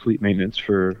the fleet maintenance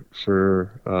for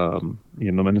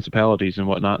municipalities and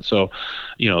whatnot. So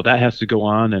that has to go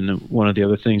on. And one of the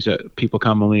other things that people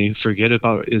commonly forget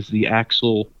about is the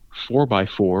axle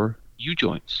 4x4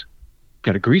 U-joints.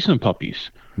 Got to grease them puppies.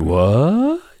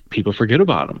 What? People forget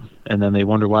about them, and then they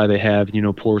wonder why they have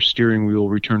poor steering wheel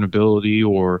returnability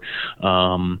or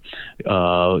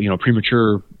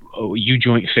premature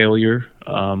U-joint failure.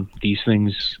 These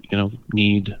things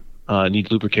need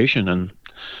lubrication, and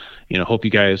hope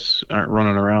you guys aren't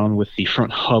running around with the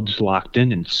front hubs locked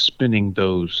in and spinning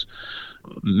those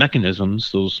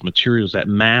mechanisms, those materials, that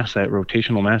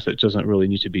rotational mass that doesn't really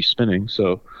need to be spinning.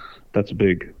 So that's a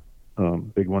big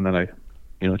one that I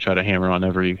try to hammer on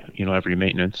every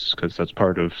maintenance, because that's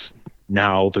part of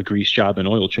now the grease job and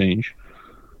oil change.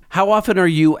 How often are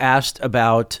you asked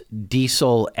about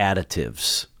diesel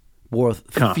additives, both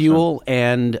fuel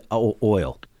and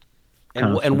oil?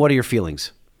 And what are your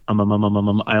feelings? I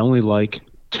only like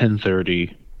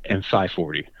 1030 and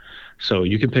 540. So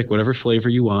you can pick whatever flavor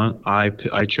you want. I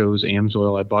chose Ames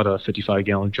oil. I bought a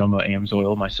 55-gallon drum of Ames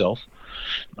oil myself.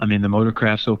 I mean, the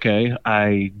Motorcraft's okay.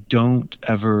 I don't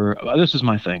ever. This is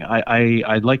my thing.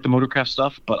 I like the Motorcraft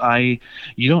stuff, but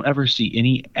you don't ever see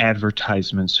any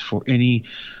advertisements for any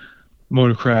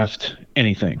Motorcraft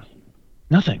anything.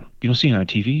 Nothing. You don't see it on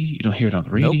TV. You don't hear it on the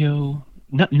radio.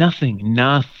 Nope.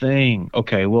 Nothing.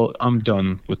 Okay, well, I'm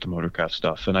done with the Motorcraft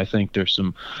stuff, and I think there's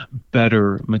some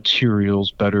better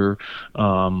materials, better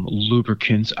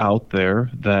lubricants out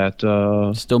there that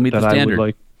still meet that the standard. I would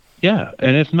like. Yeah,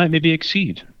 and if might maybe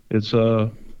exceed. It's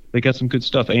They got some good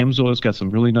stuff. Amsoil's got some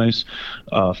really nice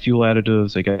fuel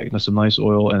additives. They got some nice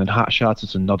oil, and then Hot Shots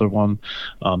is another one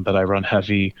that I run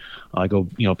heavy. I go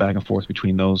back and forth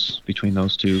between those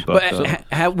two.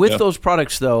 But with those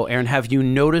products though, Aaron, have you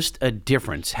noticed a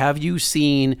difference? Have you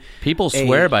seen people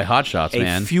swear by Hot Shots,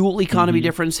 man? A fuel economy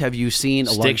difference? Have you seen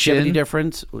a longevity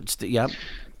difference? Yeah.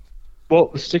 Well,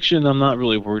 the stiction I'm not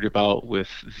really worried about with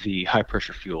the high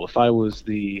pressure fuel. If I was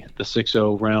the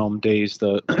 6.0 realm days,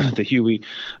 the Huey,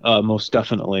 most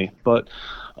definitely. But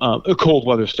a cold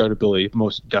weather startability,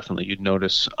 most definitely you'd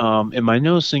notice. Am I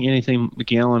noticing anything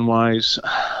gallon wise?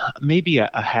 Maybe a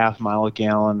half mile a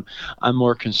gallon. I'm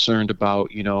more concerned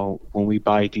about, when we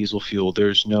buy diesel fuel,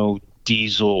 there's no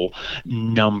diesel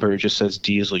number. It just says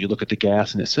diesel. You look at the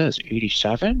gas and it says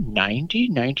 87, 90,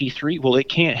 93. Well, it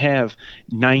can't have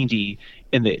 90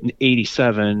 in the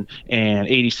 87 and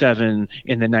 87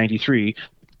 in the 93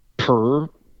 per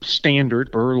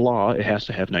law. It has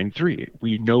to have 93.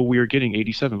 We know we are getting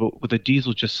 87, but with the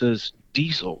diesel just says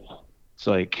diesel. It's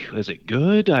like, is it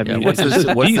good? I mean, what's the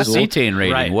cetane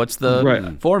rating? Right. What's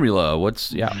the formula?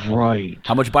 Right.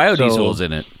 How much biodiesel is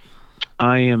in it?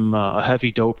 I am a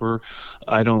heavy doper.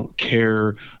 I don't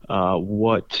care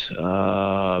what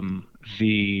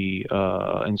the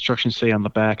instructions say on the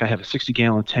back. I have a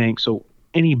 60-gallon tank, so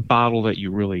any bottle that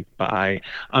you really buy,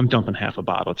 I'm dumping half a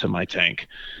bottle to my tank.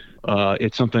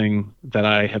 It's something that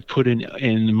I have put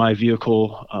in my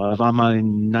vehicle. I'm on my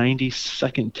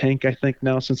 92nd tank, I think,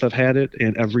 now since I've had it,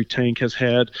 and every tank has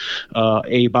had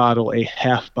a bottle, a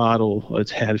half bottle. It's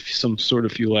had some sort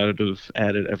of fuel additive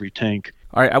added every tank.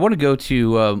 All right, I want to go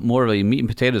to more of a meat and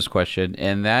potatoes question,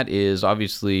 and that is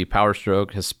obviously Power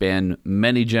Stroke has spanned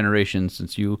many generations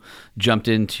since you jumped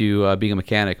into being a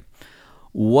mechanic.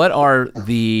 What are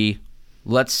the,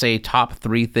 let's say, top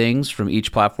 3 things from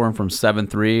each platform, from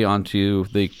 7.3 onto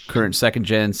the current second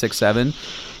gen 6.7,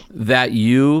 that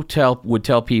you would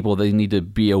tell people they need to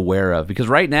be aware of? Because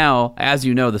right now, as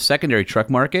you know, the secondary truck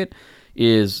market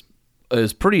is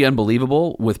pretty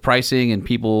unbelievable with pricing and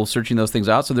people searching those things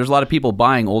out. So there's a lot of people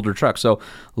buying older trucks. So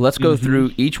let's go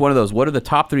through each one of those. What are the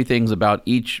top 3 things about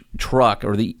each truck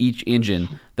or each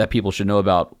engine that people should know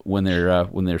about when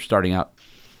they're starting out?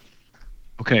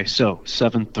 Okay, so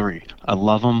 7.3. I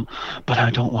love them, but I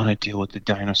don't want to deal with the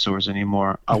dinosaurs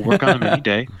anymore. I'll work on them any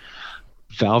day.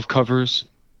 Valve covers,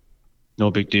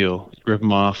 no big deal. Rip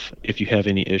them off. If you have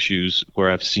any issues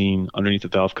where I've seen underneath the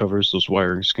valve covers, those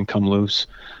wires can come loose.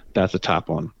 That's the top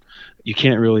one. You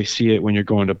can't really see it when you're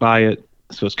going to buy it,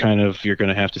 so it's kind of, you're going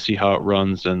to have to see how it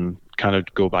runs and kind of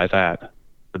go by that.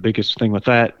 The biggest thing with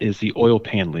that is the oil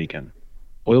pan leaking.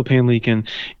 Oil pan leaking,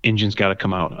 engine's got to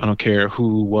come out. I don't care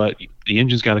what, the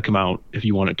engine's got to come out if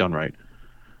you want it done right.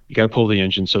 You got to pull the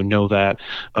engine, so know that.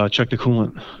 Check the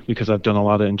coolant, because I've done a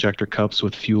lot of injector cups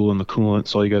with fuel in the coolant,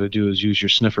 so all you got to do is use your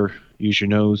sniffer, use your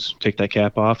nose, take that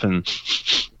cap off, and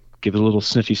give it a little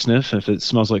sniffy sniff. If it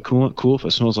smells like coolant, cool. If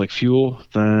it smells like fuel,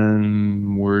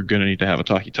 then we're going to need to have a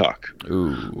talkie-talk.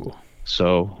 Ooh.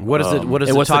 So what's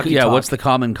the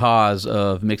common cause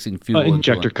of mixing fuel?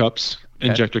 Injector cups. Okay.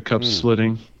 Injector cups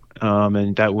splitting.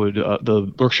 And that would,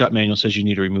 the workshop manual says you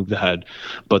need to remove the head,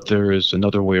 but there is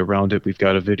another way around it. We've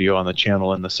got a video on the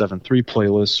channel in the 7.3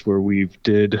 playlist where we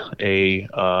did a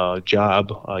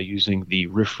job using the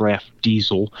Riff Raff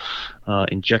Diesel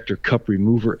injector cup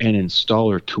remover and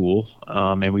installer tool,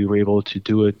 and we were able to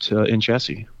do it in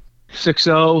chassis.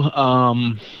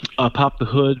 6.0, pop the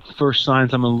hood. First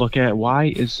signs I'm going to look at,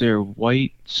 why is there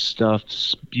white stuff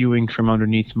spewing from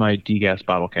underneath my degas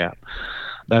bottle cap?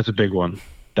 That's a big one.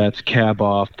 That's cab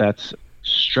off. That's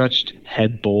stretched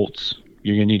head bolts.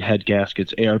 You're going to need head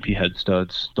gaskets, ARP head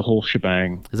studs, the whole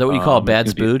shebang. Is that what you call a bad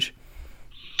spooge?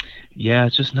 Yeah,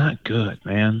 it's just not good,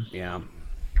 man. Yeah.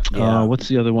 What's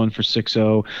the other one for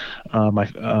 6.0? My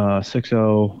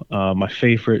 6.0, my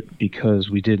favorite, because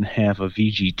we didn't have a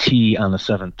VGT on the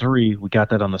 7.3. We got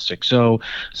that on the 6.0.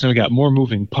 So we got more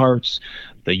moving parts.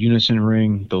 The unison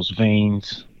ring, those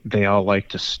vanes, they all like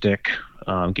to stick.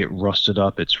 Get rusted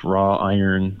up. It's raw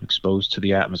iron exposed to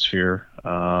the atmosphere.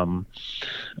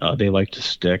 They like to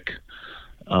stick.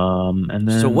 And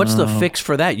then, so what's the fix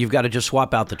for that? You've got to just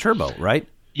swap out the turbo, right?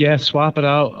 Yeah, swap it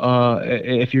out.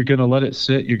 If you're going to let it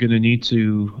sit, you're going to need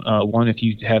to, one, if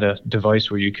you had a device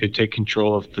where you could take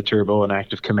control of the turbo and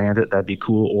active command it, that'd be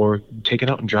cool. Or take it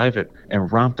out and drive it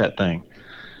and romp that thing.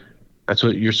 That's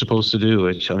what you're supposed to do.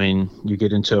 You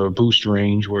get into a boost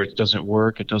range where it doesn't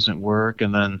work, and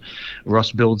then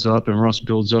rust builds up,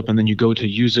 and then you go to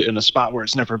use it in a spot where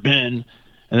it's never been,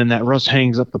 and then that rust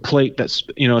hangs up the plate. That's,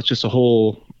 it's just a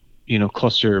whole,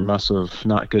 cluster mess of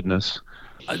not goodness.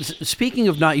 Speaking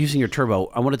of not using your turbo,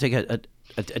 I want to take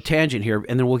a tangent here,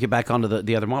 and then we'll get back onto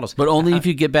the other models. But only if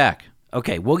you get back.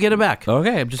 Okay, we'll get it back.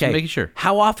 Okay, I'm just making sure.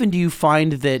 How often do you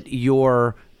find that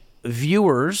your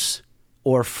viewers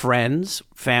or friends,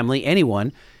 family,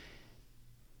 anyone,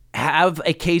 have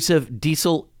a case of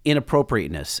diesel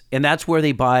inappropriateness, and that's where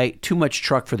they buy too much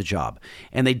truck for the job,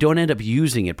 and they don't end up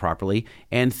using it properly,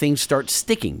 and things start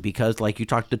sticking because, like you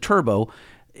talked, the turbo,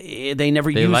 they never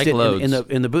used like it loads.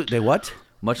 in the boot. They what?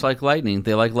 Much like lightning,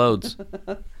 they like loads.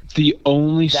 The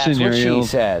only scenario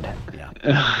said.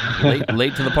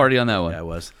 late to the party on that one. Yeah, it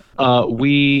was.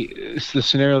 the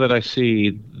scenario that I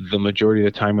see the majority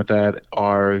of the time with that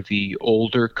are the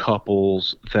older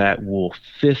couples that will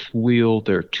fifth wheel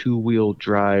their 2-wheel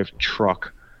drive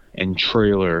truck and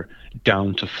trailer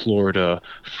down to Florida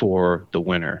for the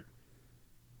winter.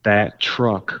 That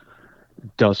truck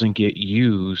doesn't get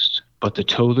used but to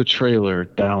tow the trailer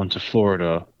down to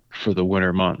Florida for the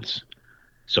winter months.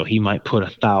 So he might put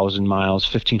 1,000 miles,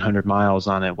 1,500 miles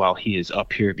on it while he is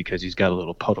up here because he's got a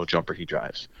little puddle jumper he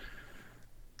drives.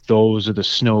 Those are the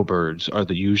snowbirds,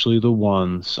 usually the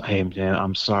ones, hey, man,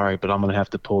 I'm sorry, but I'm going to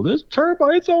have to pull this turbo.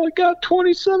 It's only got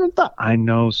 27,000. I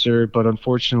know, sir, but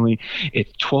unfortunately,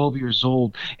 it's 12 years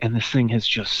old, and this thing has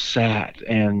just sat.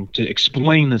 And to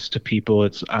explain this to people,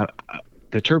 it's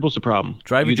the turbo's the problem.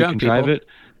 Drive your junk, people.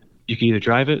 You can either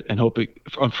drive it and hope it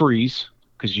freeze,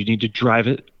 because you need to drive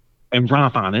it and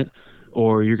romp on it,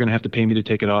 or you're going to have to pay me to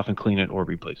take it off and clean it or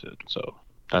replace it. So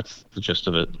that's the gist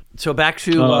of it. So back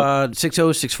to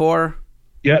 60, 64.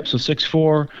 Yep. So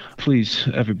 6.4, please,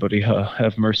 everybody,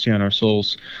 have mercy on our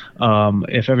souls.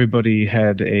 If everybody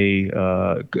had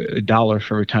a dollar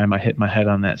for every time I hit my head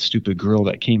on that stupid grill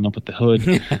that came up with the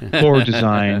hood, poor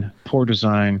design.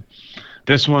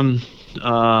 This one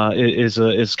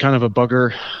is kind of a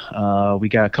bugger. We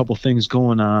got a couple things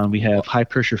going on. We have high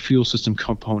pressure fuel system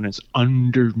components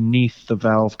underneath the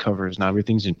valve covers. Now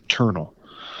everything's internal.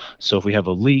 So if we have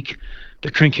a leak,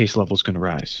 the crankcase level is going to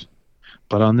rise.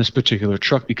 But on this particular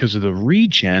truck, because of the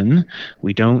regen,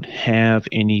 we don't have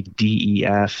any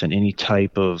DEF and any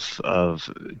type of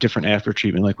different after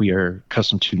treatment like we are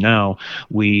accustomed to now.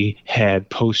 We had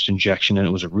post-injection, and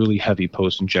it was a really heavy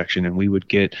post-injection. And we would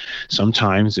get,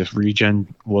 sometimes if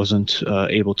regen wasn't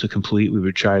able to complete, we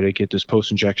would try to get this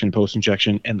post-injection,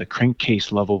 and the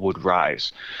crankcase level would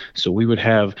rise. So we would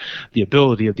have the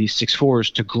ability of these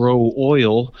 6.4s to grow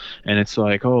oil, and it's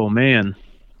like, oh, man.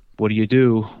 What do you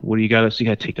do? What do you got to? So you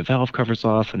got to take the valve covers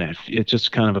off, and it's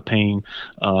just kind of a pain.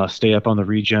 Stay up on the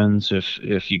regens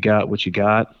if you got what you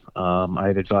got.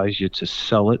 I'd advise you to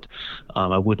sell it.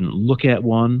 I wouldn't look at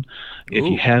one. If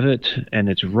you have it and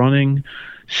it's running,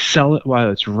 sell it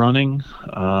while it's running.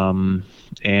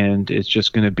 And it's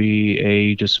just going to be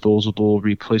a disposable,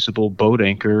 replaceable boat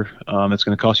anchor. It's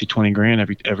going to cost you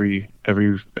 $20,000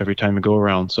 every time you go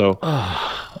around. So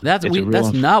that's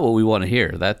not what we want to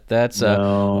hear. That's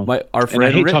no. Our friend.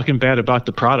 And I hate talking bad about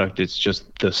the product. It's just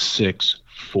the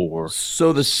 6.4.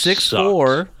 So the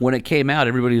 6.4, when it came out,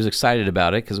 everybody was excited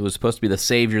about it because it was supposed to be the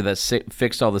savior that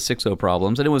fixed all the 6.0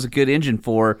 problems, and it was a good engine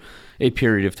for a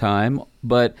period of time,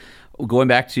 but. Going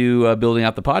back to building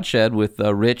out the pod shed with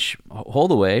Rich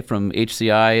Holdaway from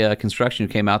HCI Construction,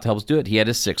 who came out to help us do it. He had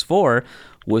his 6.4,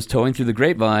 was towing through the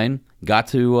grapevine, got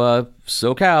to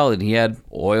SoCal, and he had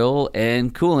oil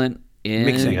and coolant in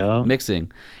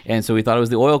mixing. And so we thought it was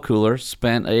the oil cooler,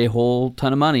 spent a whole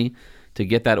ton of money to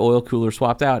get that oil cooler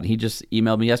swapped out. And he just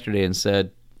emailed me yesterday and said,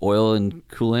 oil and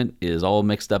coolant is all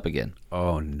mixed up again.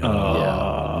 Oh,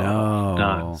 no.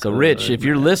 No. So, Rich, if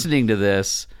you're listening to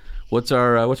this, what's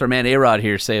our man A-Rod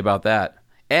here say about that?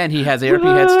 And he has ARP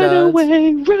head studs.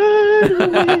 Run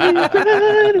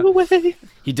away.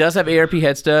 He does have ARP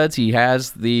head studs. He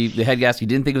has the head gasket. He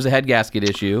didn't think it was a head gasket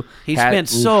issue. He spent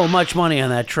so much money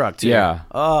on that truck, too. Yeah.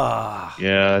 Oh.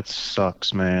 Yeah, it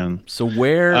sucks, man. So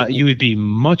where... you would be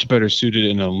much better suited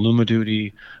in a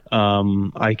Lumaduty.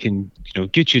 I can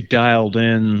get you dialed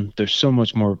in. There's so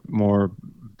much more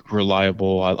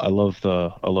reliable. I love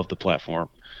the platform.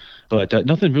 But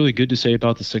nothing really good to say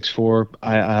about the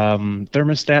 6.4.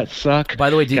 Thermostats suck. By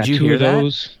the way, did you hear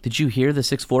that? Did you hear the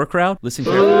 6.4 crowd? Listen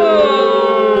carefully.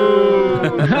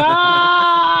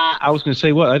 I was going to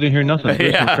say what? I didn't hear nothing.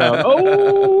 Yeah. Crowd.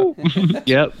 Oh!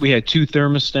 Yep, we had 2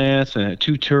 thermostats and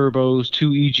 2 turbos,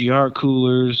 2 EGR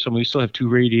coolers. We still have 2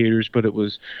 radiators, but it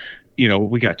was,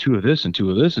 we got 2 of this and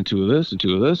 2 of this and 2 of this and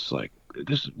 2 of this. Like,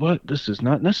 this is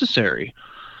not necessary.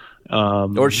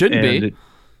 Or it shouldn't be.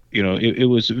 It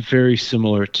was very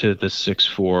similar to the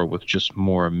 6.4 with just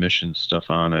more emission stuff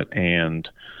on it and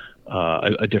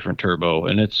a different turbo.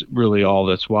 And it's really all.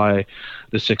 That's why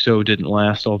the 6.0 didn't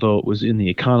last, although it was in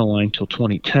the Econoline till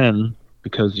 2010.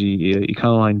 because the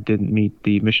Econoline didn't meet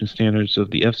the emission standards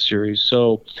of the F Series.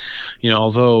 So,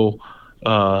 although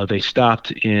they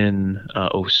stopped in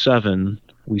 07,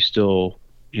 we still,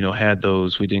 had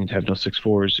those. We didn't have no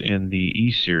 6.4s in the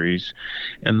E Series.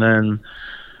 And then,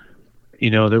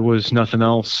 there was nothing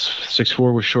else.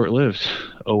 6.4 was short-lived.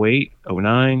 08,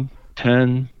 09,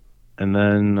 10, and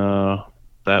then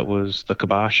that was the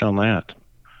kibosh on that.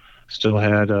 Still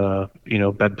had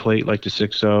bed plate like the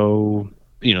 6.0.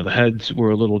 The heads were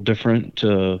a little different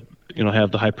to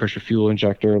have the high pressure fuel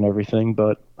injector and everything,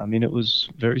 but I mean it was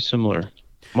very similar.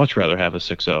 Much rather have a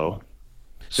 6.0.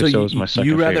 6.0 is my second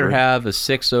you rather favorite. have a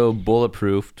 6.0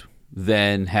 bulletproofed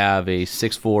than have a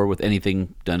 6.4 with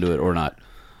anything done to it or not?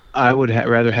 I would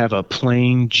rather have a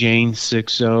plain Jane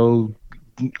 6.0.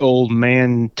 Old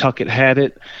man Tuckett had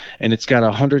it, and it's got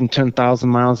 110,000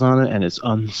 miles on it, and it's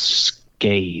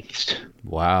unscathed.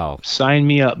 Wow. Sign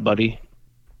me up, buddy.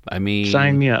 I mean,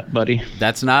 Sign me up, buddy.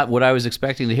 That's not what I was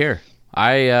expecting to hear.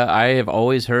 I have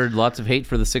always heard lots of hate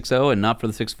for the 6.0 and not for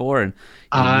the 6.4,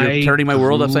 and you're turning my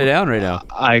world upside down right now.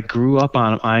 I grew up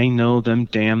on them. I know them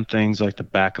damn things like the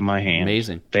back of my hand.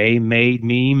 Amazing. They made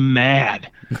me mad.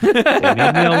 They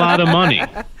made me a lot of money,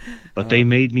 but they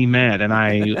made me mad, and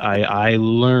I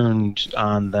learned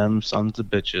on them sons of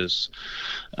bitches,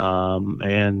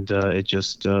 and it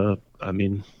just I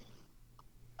mean,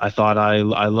 I thought I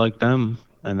liked them,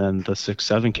 and then the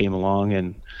 6.7 came along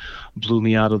and blew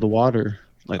me out of the water.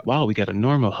 Like, wow, we got a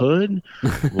Norma hood.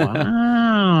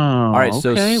 Wow. All right,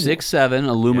 so okay. 6.7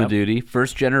 Illuma-Duty,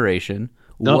 first generation.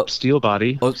 Nope, steel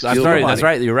body. Oh, Steel sorry, body. that's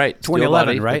right. You're right. 2011, Steel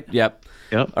body. right? Yep.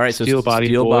 Yep. All right, so steel body.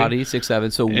 steel boy. body,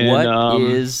 6.7. So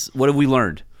And, what have we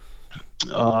learned?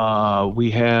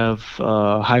 We have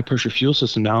a high pressure fuel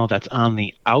system now that's on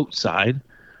the outside.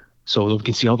 So we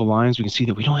can see all the lines. We can see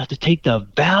that we don't have to take the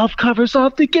valve covers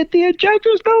off to get the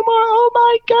injectors no more.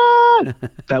 Oh my God.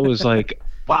 That was like,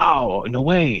 wow, no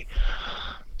way.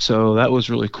 So that was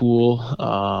really cool.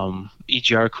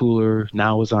 EGR cooler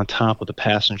now is on top of the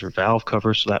passenger valve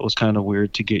cover, so that was kind of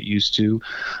weird to get used to.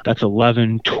 That's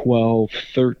 11, 12,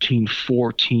 13,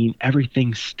 14.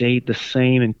 Everything stayed the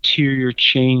same. Interior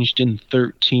changed in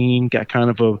 13. Got kind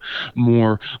of a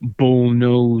more bull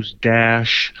nose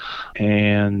dash,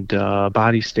 and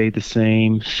body stayed the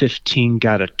same. 15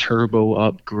 got a turbo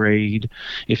upgrade.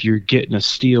 If you're getting a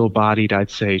steel bodied,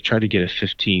 I'd say try to get a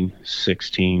 15,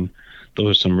 16.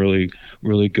 Those are some really,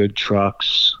 really good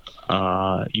trucks.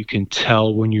 You can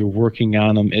tell when you're working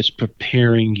on them, it's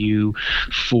preparing you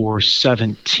for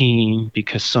 17,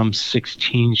 because some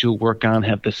 16s you'll work on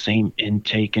have the same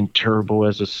intake and turbo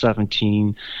as a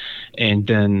 17, and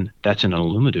then that's an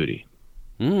Illuma-Duty.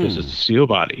 This is a steel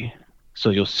body. So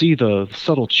you'll see the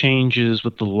subtle changes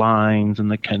with the lines and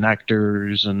the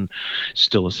connectors, and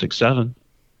still a 6.7.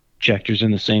 Injectors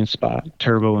in the same spot,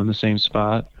 turbo in the same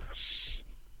spot.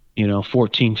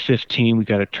 14, 15, we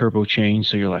got a turbo change.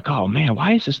 So you're like, oh man,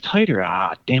 why is this tighter?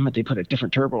 Ah, damn it, they put a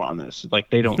different turbo on this. Like,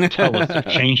 they don't tell us they're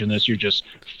changing this. You're just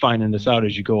finding this out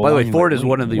as you go along. By the way, You're Ford like, is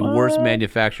one of the what? worst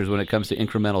manufacturers when it comes to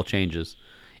incremental changes.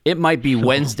 It might be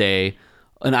Wednesday,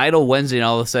 an idle Wednesday, and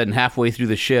all of a sudden, halfway through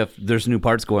the shift, there's new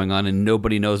parts going on, and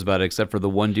nobody knows about it except for the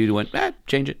one dude who went,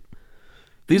 change it.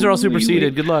 These are all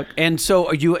superseded. Good luck. And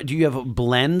so, do you have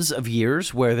blends of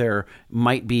years where there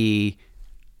might be,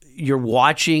 you're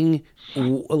watching,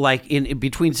 like in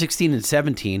between 16 and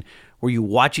 17, were you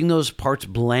watching those parts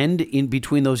blend in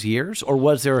between those years? Or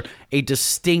was there a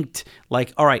distinct,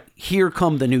 like, all right, here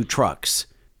come the new trucks?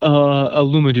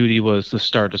 Illuma-Duty was the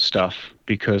start of stuff,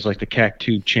 because like the CAC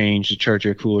tube change, the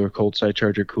charger cooler, cold side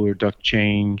charger cooler, duct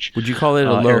change. Would you call it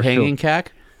a low-hanging CAC?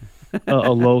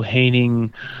 A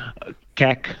low-hanging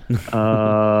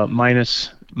CAC,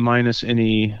 minus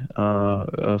any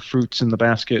fruits in the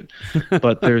basket.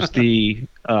 But there's the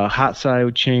hot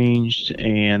side changed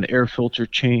and air filter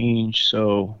changed.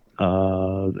 So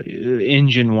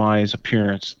engine-wise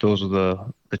appearance, those are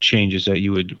the changes that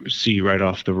you would see right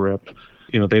off the rip.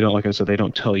 They don't, like I said, they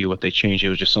don't tell you what they changed. It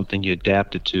was just something you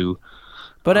adapted to.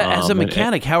 But as a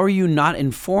mechanic, how are you not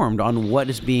informed on what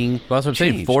is being Well, that's what I'm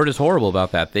saying. changed? Ford is horrible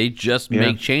about that. They just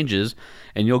make changes,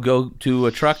 and you'll go to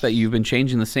a truck that you've been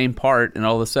changing the same part, and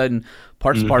all of a sudden,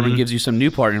 parts department gives you some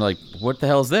new part, and you're like, what the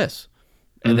hell is this?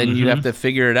 And then you have to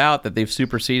figure it out that they've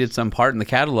superseded some part in the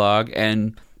catalog,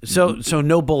 and So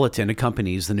no bulletin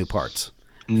accompanies the new parts.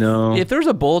 No. if there's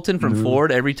a bulletin from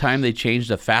Ford every time they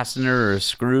changed a fastener or a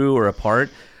screw or a part,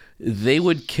 they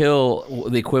would kill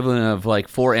the equivalent of like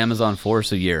 4 Amazon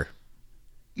Force a year.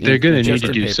 They're going to need just to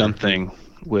in do paper. something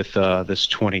with this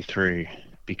 23,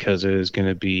 because it is going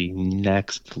to be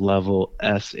next level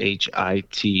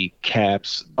SHIT,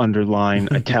 caps, underline,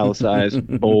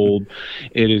 italicized, bold.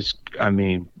 It is, I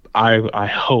mean, I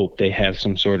hope they have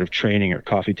some sort of training or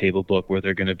coffee table book where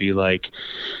they're going to be like,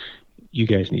 you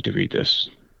guys need to read this.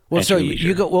 Well, so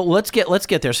you go. Well, let's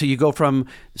get there. So you go from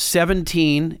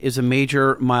 17 is a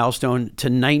major milestone to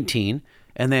 19,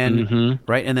 and then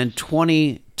right, and then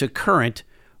 20 to current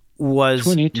was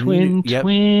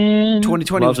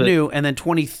 2020 was new, and then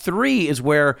 23 is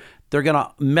where they're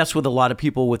gonna mess with a lot of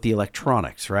people with the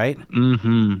electronics, right?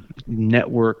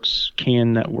 Networks,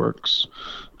 CAN networks,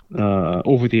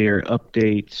 over-the-air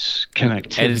updates,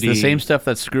 connectivity. And it's the same stuff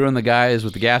that's screwing the guys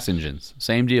with the gas engines.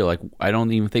 Same deal. Like, I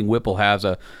don't even think Whipple has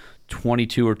a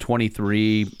 22 or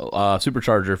 23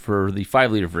 supercharger for the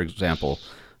 5-liter, for example,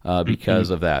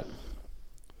 because of that.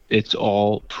 It's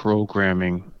all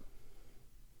programming.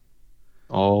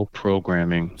 All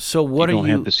programming. So what you are don't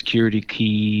you? have the security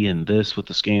key and this with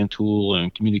the scan tool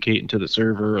and communicating to the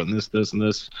server and this, and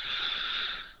this.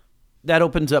 That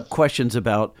opens up questions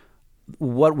about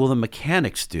what will the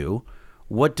mechanics do?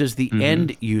 What does the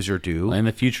end user do? And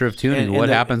the future of tuning. And what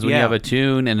the- happens when yeah. you have a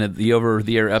tune and the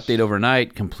over-the-air update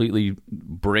overnight completely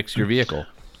bricks your vehicle?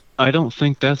 I don't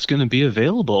think that's going to be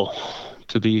available,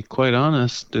 to be quite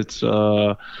honest. It's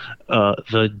the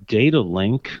data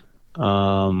link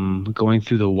going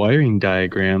through the wiring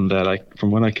diagram that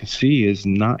from what I can see, is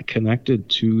not connected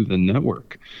to the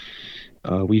network.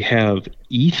 We have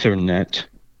Ethernet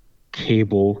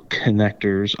cable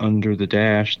connectors under the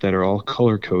dash that are all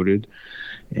color coded.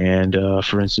 And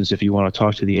for instance, if you want to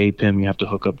talk to the APIM, you have to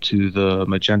hook up to the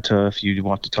magenta. If you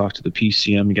want to talk to the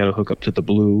PCM, you got to hook up to the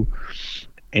blue.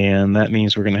 And that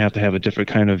means we're going to have a different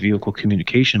kind of vehicle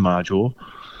communication module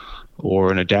or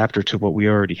an adapter to what we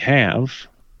already have.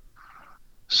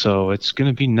 So it's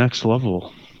going to be next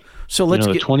level. So let's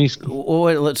the get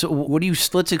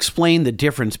 20s. Let's explain the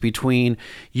difference between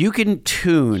you can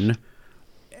tune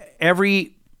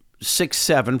every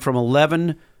 6-7 from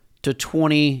 11 to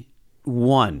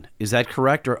 21. Is that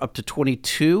correct, or up to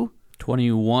 22?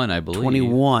 21, I believe.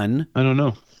 21. I don't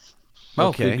know.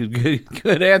 Okay.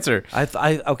 Good answer.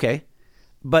 Okay.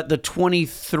 But the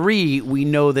 23, we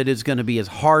know that is going to be as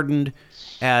hardened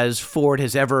as Ford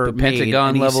has ever made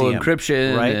Pentagon an level ECM,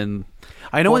 encryption right? and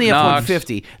I know in the Fort Knox.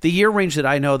 F-150, the year range that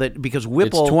I know that because It's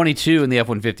Whipple 22 in the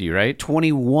F-150, right?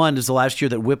 21 is the last year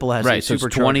that Whipple has a Right, so it's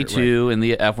supercharger. 22 in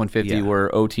the F-150 Yeah. were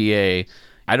OTA.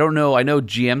 I don't know. I know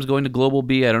GM's going to Global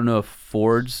B. I don't know if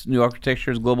Ford's new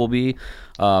architecture is Global B,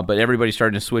 but everybody's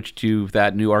starting to switch to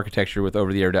that new architecture with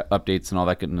over-the-air updates and all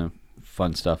that kind of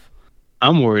fun stuff.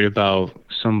 I'm worried about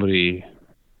somebody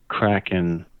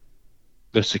cracking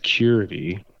the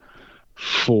security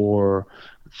for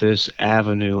this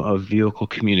avenue of vehicle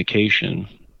communication,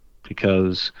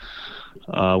 because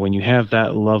when you have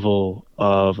that level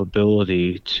of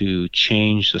ability to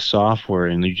change the software,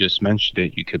 and you just mentioned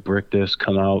it, you could brick this,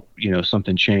 come out,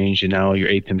 something changed, and now your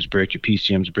APIM's bricked, your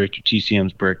PCM's bricked, your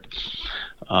TCM's bricked.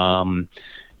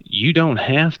 You don't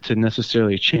have to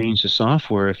necessarily change the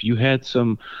software. If you had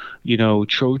some,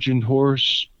 Trojan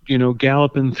horse,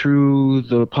 galloping through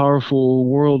the powerful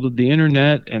world of the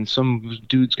internet, and some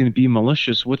dude's going to be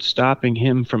malicious, what's stopping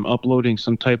him from uploading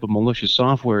some type of malicious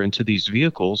software into these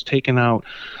vehicles, taking out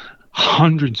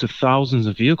hundreds of thousands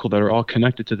of vehicles that are all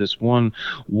connected to this one?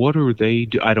 What are they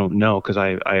I don't know, because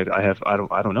I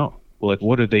don't know. Well,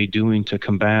 what are they doing to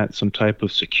combat some type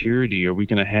of security? Are we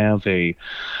going to have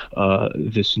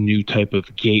this new type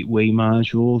of gateway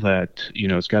module that,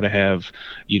 it's got to have,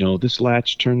 this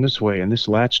latch turn this way and this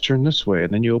latch turn this way,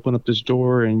 and then you open up this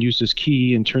door and use this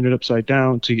key and turn it upside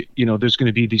down to, there's going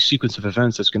to be these sequence of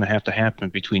events that's going to have to happen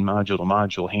between module to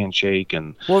module, handshake,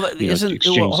 and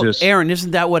Aaron,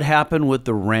 isn't that what happened with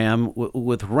the Ram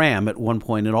with Ram at one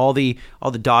point, and all the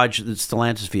Dodge, the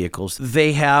Stellantis vehicles?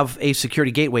 They have a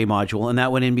security gateway module. And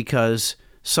that went in because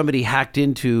somebody hacked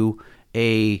into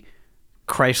a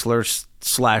Chrysler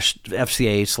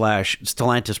 /FCA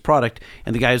 /Stellantis product,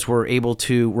 and the guys were able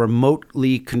to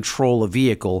remotely control a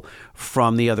vehicle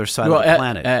from the other side of the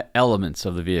planet. Elements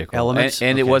of the vehicle. Elements?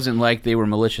 And Okay. it wasn't like they were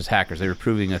malicious hackers. They were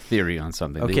proving a theory on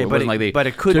something. Okay, it wasn't like they but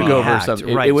it could took be over hacked,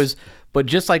 something. right. It was, but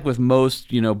just like with most,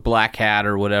 Black Hat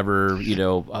or whatever,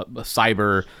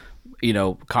 cyber,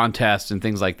 contests and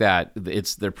things like that.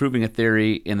 They're proving a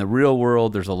theory. In the real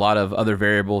world, there's a lot of other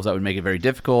variables that would make it very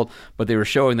difficult, but they were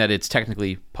showing that it's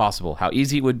technically possible. How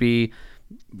easy it would be,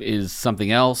 is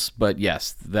something else. But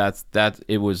yes,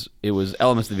 it was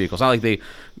elements of the vehicle. It's not like they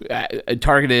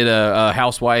targeted a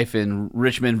housewife in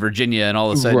Richmond, Virginia, and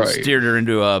all of a sudden steered her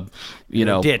into a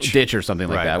ditch or something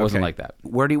like that. It wasn't like that.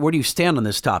 Where do you stand on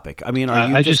this topic? I mean, are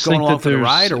you I just going along for the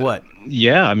ride or what?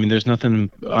 Yeah, I mean, there's nothing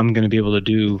I'm going to be able to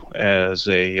do as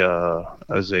a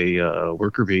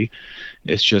worker bee.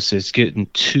 It's getting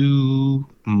too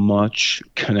much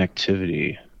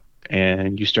connectivity.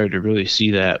 And you started to really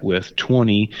see that with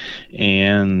 20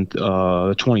 and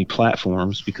 20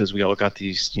 platforms, because we all got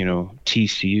these,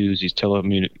 TCUs, these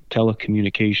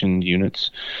telecommunication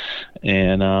units.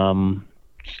 And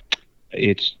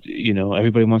it's,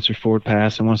 everybody wants their forward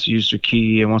pass and wants to use their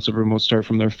key and wants a remote start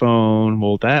from their phone.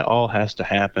 Well, that all has to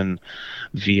happen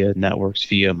via networks,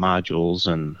 via modules.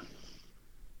 And,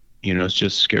 it's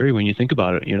just scary when you think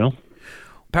about it,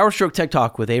 Power Stroke Tech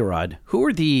Talk with A-Rod. Who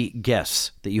are the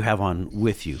guests that you have on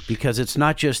with you? Because it's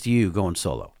not just you going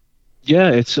solo. Yeah,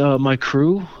 it's my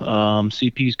crew.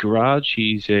 CP's Garage.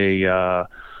 He's a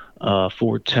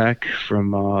Ford tech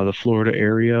from the Florida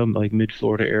area, like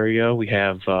mid-Florida area. We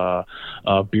have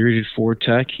Bearded Ford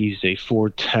Tech. He's a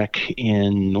Ford tech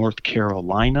in North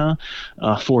Carolina.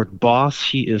 Ford Boss.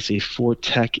 He is a Ford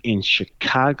tech in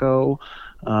Chicago.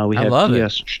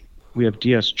 We have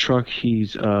DS Truck.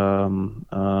 He's like an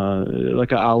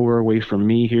hour away from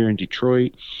me here in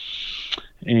Detroit.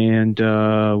 And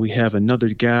we have another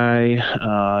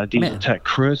guy, Diesel Tech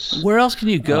Chris. Where else can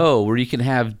you go where you can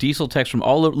have diesel techs from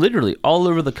literally all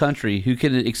over the country who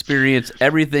can experience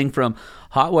everything from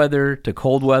hot weather to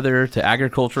cold weather to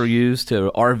agricultural use to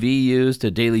RV use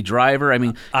to daily driver? I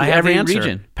mean, I have every the answer.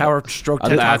 region. Power Stroke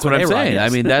Tech Talk. That's what with I'm A-Rod, saying.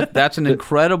 yes. I mean, that's an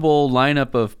incredible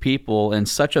lineup of people and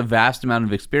such a vast amount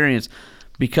of experience,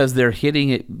 because they're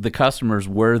hitting the customers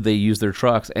where they use their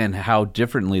trucks and how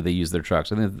differently they use their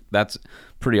trucks. I think that's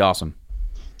pretty awesome.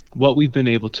 What we've been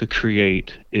able to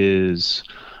create is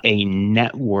a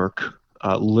network,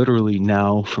 literally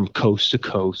now from coast to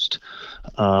coast,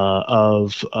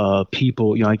 of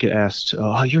people. I get asked,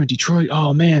 "Oh, you're in Detroit?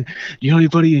 Oh man, you know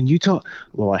anybody in Utah?"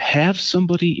 Well, I have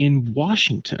somebody in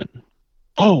Washington.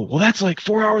 Oh, well, that's like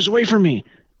 4 hours away from me.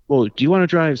 Well, do you want to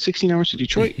drive 16 hours to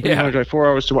Detroit? Or do you want to drive 4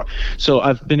 hours to So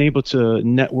I've been able to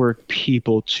network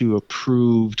people to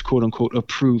approved, quote unquote,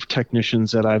 approved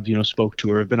technicians that I've, spoke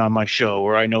to or have been on my show,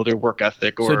 or I know their work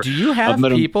ethic. Or so do you have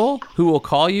people who will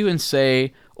call you and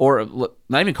say, or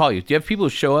not even call you, do you have people who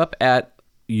show up at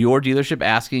your dealership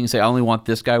asking, say, I only want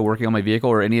this guy working on my vehicle,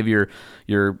 or any of your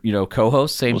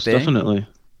co-hosts, same thing?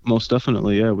 Most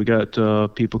definitely, yeah. We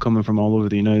got people coming from all over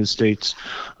the United States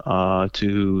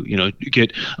to,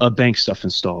 get bank stuff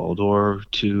installed or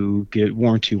to get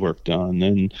warranty work done,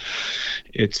 and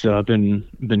it's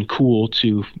been cool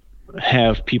to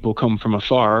have people come from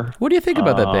afar. What do you think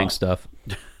about that bank stuff?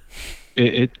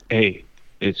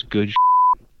 It's good,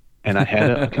 and I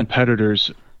had a competitor's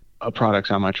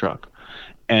products on my truck,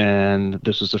 and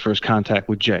this was the first contact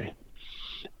with Jay,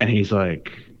 and he's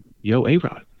like, "Yo,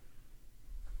 A-Rod,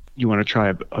 you want to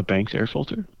try a Banks air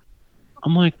filter?"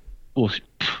 I'm like, well,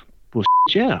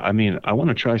 yeah. I mean, I want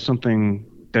to try something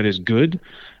that is good,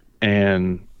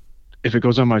 and if it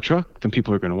goes on my truck, then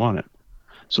people are going to want it.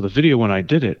 So the video, when I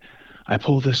did it, I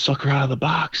pulled this sucker out of the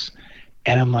box,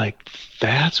 and I'm like,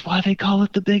 that's why they call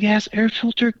it the big ass air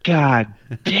filter? God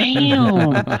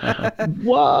damn.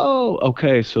 Whoa.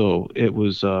 Okay, so it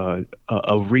was a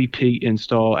repeat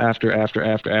install after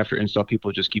install.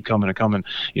 People just keep coming and coming.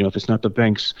 If it's not the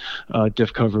Banks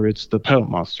diff cover, it's the Pedal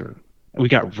Monster. We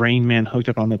got Rain Man hooked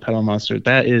up on the Pedal Monster.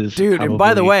 That is, dude. And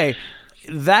by the way,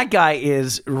 that guy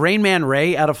is Rain Man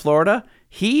Ray out of Florida.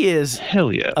 He is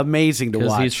hell yeah, amazing to watch.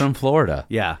 Because he's from Florida.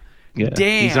 Yeah. Yeah,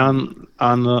 damn. He's on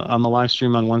the live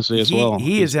stream on Wednesday as well.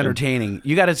 He is entertaining.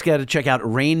 You guys got to check out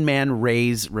Rain Man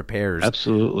Ray's Repairs.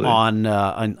 Absolutely. On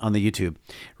the YouTube,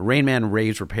 Rain Man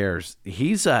Ray's Repairs.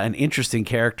 He's an interesting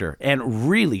character and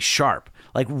really sharp.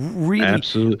 Like really,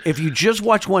 absolutely. If you just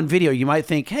watch one video, you might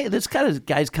think, "Hey, this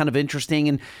guy's kind of interesting,"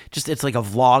 and just it's like a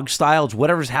vlog style. It's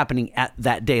whatever's happening at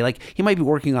that day. Like he might be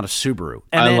working on a Subaru.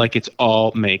 And like it's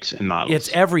all makes and models. It's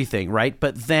everything, right?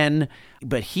 But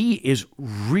he is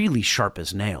really sharp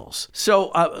as nails.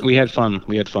 So we had fun.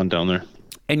 We had fun down there.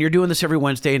 And you're doing this every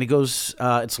Wednesday, and it goes.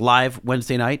 It's live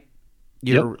Wednesday night.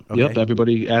 Yep.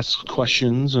 Everybody asks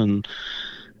questions, and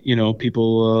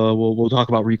people will talk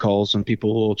about recalls, and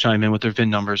people will chime in with their VIN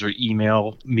numbers or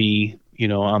email me,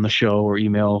 on the show, or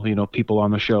email people on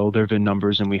the show their VIN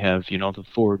numbers, and we have the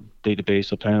Ford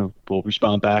database up, and we'll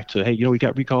respond back to, hey, we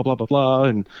got recall, blah blah blah,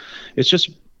 and we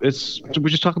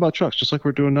just talk about trucks just like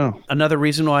we're doing now. Another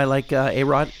reason why I like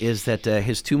A-Rod is that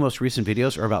his two most recent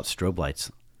videos are about strobe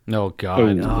lights. Oh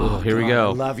God! Oh, here we go.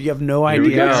 I love you. Have no we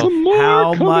idea go. Some more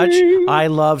how coming. much I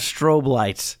love strobe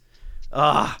lights.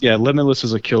 Yeah, Limitless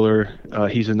is a killer.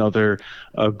 He's another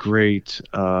great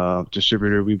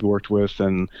distributor we've worked with,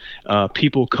 and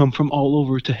people come from all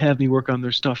over to have me work on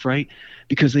their stuff, right?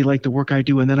 Because they like the work I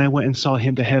do. And then I went and saw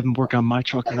him to have him work on my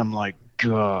truck, and I'm like,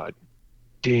 God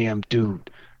damn, dude,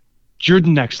 you're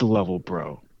next level,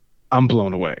 bro. I'm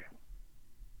blown away.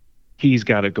 He's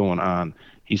got it going on.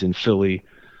 He's in Philly.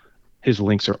 His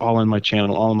links are all in my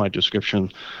channel, all in my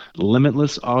description.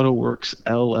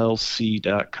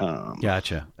 LimitlessAutoworksLLC.com.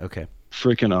 Gotcha. Okay.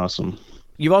 Freaking awesome.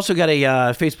 You've also got a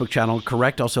Facebook channel,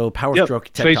 correct? Also, Power Yep. Stroke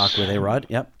Tech Talk with A-Rod.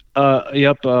 Yep.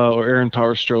 Yep. Or Aaron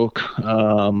Power Stroke.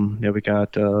 Yeah, we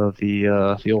got the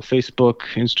old Facebook,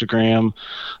 Instagram,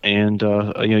 and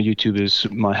YouTube is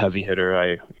my heavy hitter.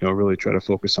 I really try to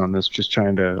focus on this. Just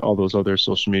trying to all those other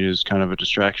social media is kind of a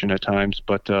distraction at times,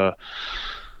 but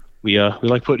we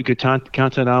like putting good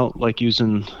content out, like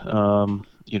using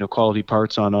quality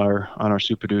parts on our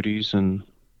Super Duties, and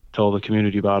tell the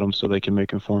community about them so they can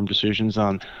make informed decisions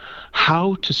on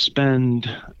how to spend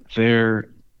their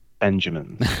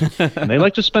Benjamins. And they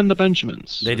like to spend the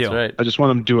Benjamins. They do. That's right. I just want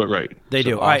them to do it right. They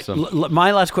do. awesome. All right.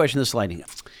 My last question is lightning.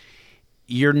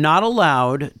 You're not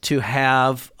allowed to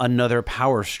have another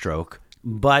Power Stroke,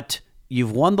 but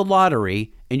you've won the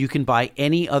lottery and you can buy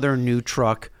any other new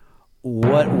truck.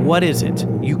 What is it?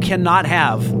 You cannot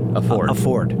have A Ford. A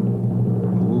Ford.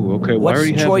 Ooh, okay. Well, What's I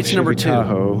already have choice a number Chevy 2?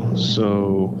 Tahoe,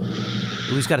 so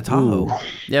Who's got a Tahoe?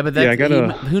 Yeah, but Yeah, I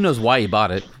gotta- who knows why he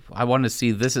bought it? I wanted to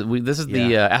see this is the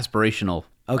aspirational.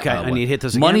 Okay, I one. need to hit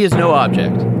this Money again. is no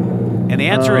object. And the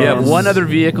answer You is have one other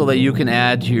vehicle that you can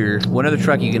add to your one other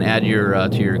truck you can add to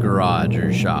your garage or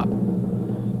your shop.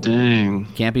 dang.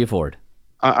 Can't be a Ford.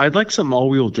 I'd like some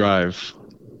all-wheel drive.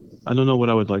 I don't know what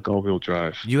I would like all-wheel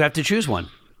drive. You have to choose one.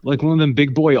 Like one of them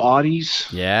big boy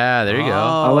Audis. Yeah, there you go.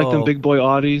 I like them big boy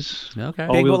Audis. Okay.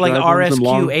 Big all-wheel one, like drive ones and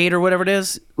long- RSQ8 or whatever it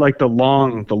is. Like the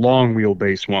long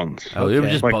wheelbase ones. Oh, you were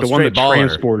Okay. just Like the one straight that baller.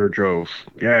 Transporter drove.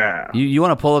 Yeah. You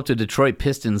want to pull up to Detroit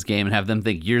Pistons game and have them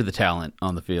think you're the talent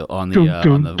on the field on the wood.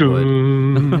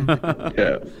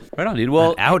 Yeah. Right on, dude.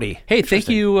 Well, Audi. Hey, thank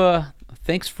you.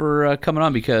 Thanks for coming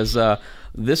on, because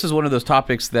this is one of those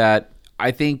topics that I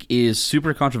think is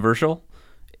super controversial.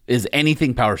 Is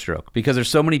anything Power Stroke, because there's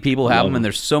so many people have them, and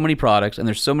there's so many products, and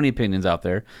there's so many opinions out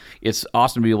there. It's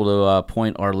awesome to be able to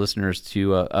point our listeners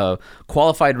to a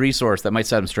qualified resource that might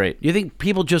set them straight. You think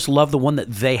people just love the one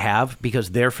that they have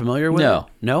because they're familiar with it?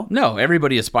 No?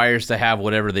 Everybody aspires to have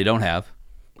whatever they don't have,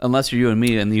 unless you're you and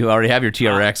me, and you already have your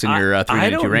TRX and your 392 I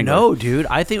don't Wrangler. know, dude.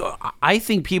 I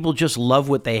think people just love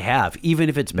what they have, even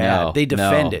if it's bad. No, they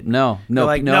defend it. no, They're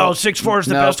like, no, 6.4 is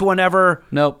the no. best one ever.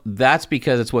 Nope, that's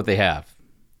because it's what they have.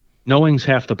 Knowing's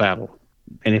half the battle.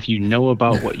 And if you know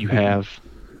about what you have,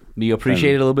 You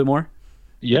appreciate it a little bit more?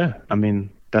 yeah, I mean,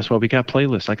 that's why we got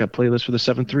playlists. I got playlists for the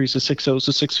 7.3s, the 6.0s,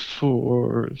 the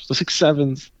 6.4s, the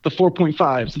 6.7s, the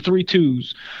 4.5s, the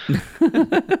 3.2s.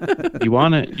 You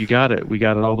want it, you got it. We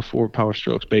got it, all the 4 Power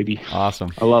Strokes, baby.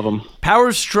 Awesome. I love them.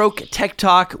 Power Stroke Tech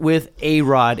Talk with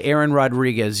A-Rod, Aaron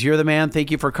Rodriguez. You're the man.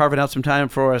 Thank you for carving out some time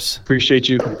for us. Appreciate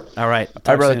you. All right. All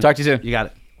right, brother. soon. Talk to you soon. You got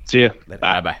it. See ya.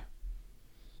 Bye-bye.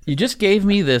 You just gave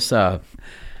me this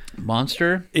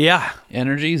Monster Yeah.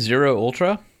 Energy Zero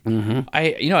Ultra. Mm-hmm.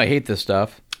 I hate this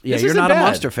stuff. Yeah, This you're isn't not a bad.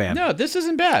 Monster fan. No, this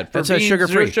isn't bad. For That's being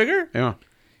sugar-free. zero sugar. Yeah.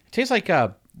 It tastes like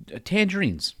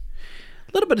tangerines.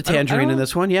 A little bit of tangerine in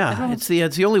this one, yeah. It's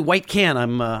the only white can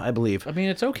I believe. I mean,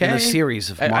 it's okay. In a series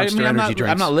of I Monster mean, Energy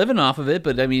drinks. I'm not living off of it,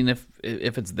 but I mean, if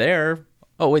it's there.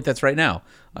 Oh wait, that's right now.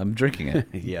 I'm drinking it.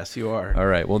 Yes, you are. All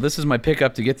right. Well, this is my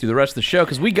pickup to get through the rest of the show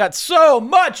because we got so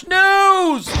much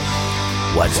news.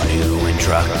 What's new in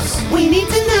trucks? We need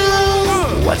to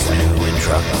know. What's new in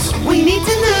trucks? We need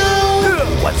to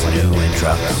know. What's new in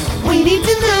trucks? We need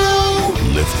to know.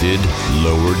 Lifted,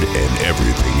 lowered, and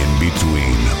everything in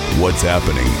between. What's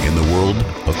happening in the world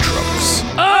of trucks?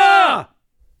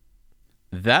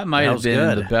 That might That have was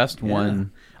been good. the best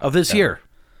one. Of this year.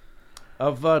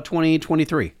 Of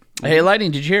 2023. Hey,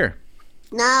 Lightning, did you hear?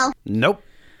 No. Nope.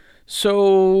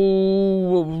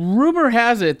 So, rumor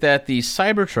has it that the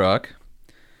Cybertruck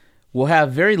will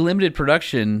have very limited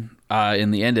production in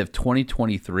the end of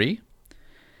 2023.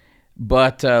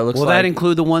 But looks Will like that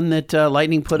include the one that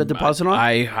Lightning put a deposit on?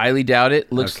 I highly doubt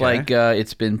it. Looks Okay. like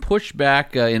it's been pushed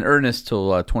back in earnest till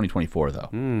 2024, though.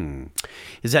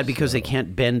 Is that because they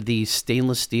can't bend the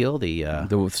stainless steel?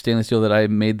 The stainless steel that I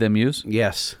made them use.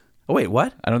 Yes. Oh, wait,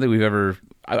 what? I don't think we've ever.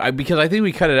 Because I think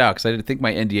we cut it out because I think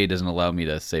my NDA doesn't allow me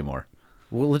to say more.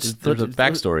 Well, There's a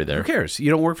backstory there. Who cares? You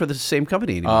don't work for the same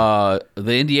company anymore.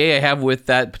 The NDA I have with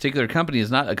that particular company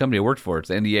is not a company I worked for. It's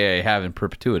the NDA I have in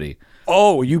perpetuity.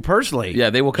 Oh, you personally? Yeah,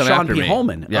 they will come Sean after P. me.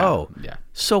 Holman. Yeah, Oh, yeah.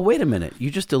 So wait a minute. You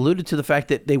just alluded to the fact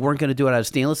that they weren't going to do it out of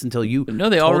stainless until you. No,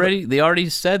 they told already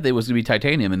said they was going to be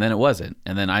titanium, and then it wasn't.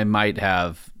 And then I might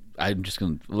have. I'm just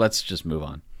going to let's just move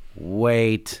on.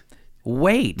 Wait.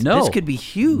 No. This could be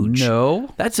huge.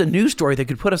 No. That's a news story that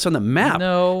could put us on the map.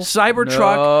 No.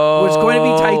 Cybertruck was going to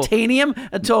be titanium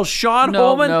until Sean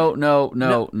Holman. No.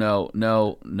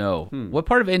 What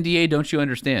part of NDA don't you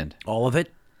understand? All of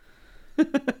it.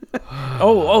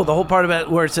 Oh, the whole part about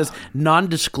where it says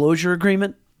non-disclosure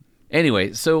agreement.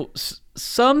 Anyway, so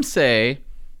some say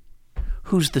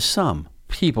Who's the sum?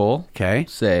 people Okay.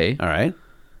 say All right.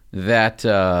 that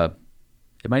it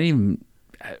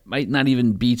might not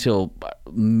even be till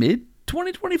mid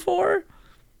 2024.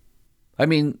 I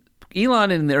mean,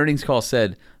 Elon in the earnings call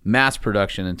said mass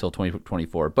production until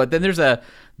 2024, but then there's a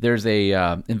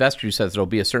investor who says there'll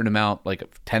be a certain amount, like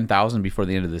 10,000 before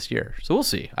the end of this year. So we'll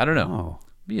see. I don't know.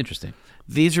 Be interesting.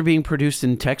 These are being produced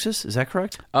in Texas. Is that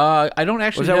correct? I don't Or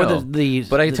actually is that know. where the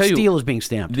but I the tell you, steel is being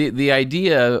stamped? The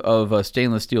idea of a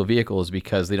stainless steel vehicle is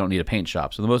because they don't need a paint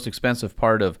shop. So the most expensive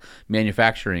part of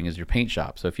manufacturing is your paint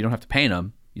shop. So if you don't have to paint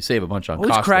them, you save a bunch on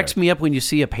Always cost. cracks there. me up when you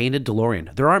see a painted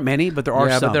DeLorean. There aren't many, but there are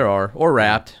Yeah, some. but there are. Or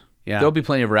wrapped. Yeah. There'll be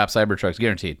plenty of wrapped Cybertrucks,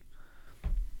 guaranteed.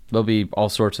 There'll be all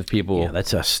sorts of people. Yeah,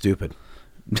 that's stupid.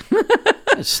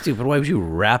 That's stupid. Why would you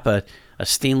wrap a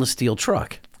stainless steel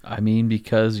truck? I mean,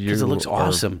 because it looks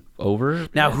awesome. Over.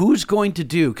 Now, who's going to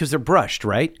do, because they're brushed,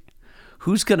 right?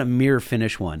 Who's going to mirror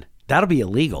finish one? That'll be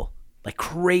illegal. Like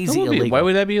crazy illegal. Why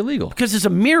would that be illegal? Because it's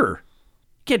a mirror.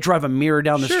 You can't drive a mirror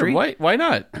down the Sure, street. why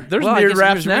not? There's Well, I mirror guess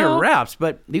wraps there's now. mirror wraps,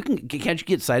 but can't you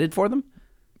get cited for them?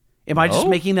 Am I just No.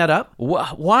 making that up?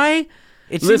 Why?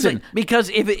 It Listen, seems like, because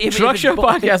if Truck it's Show bu-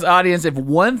 Podcast audience, if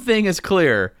one thing is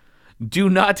clear,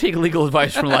 do not take legal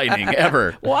advice from Lightning,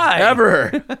 ever. Why?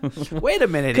 Ever. Wait a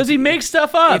minute. Because he makes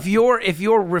stuff up. If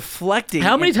you're reflecting,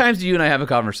 How many times do you and I have a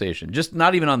conversation? Just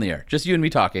not even on the air. Just you and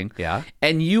me talking. Yeah.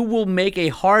 And you will make a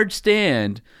hard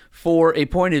stand for a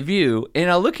point of view, and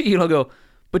I'll look at you and I'll go,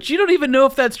 but you don't even know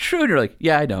if that's true. And you're like,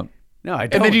 yeah, I don't. No, I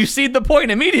And don't. then you cede the point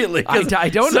immediately. 'cause I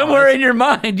don't know. Somewhere in your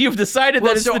mind, you've decided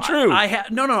that it's the truth.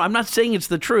 No, I'm not saying it's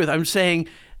the truth. I'm saying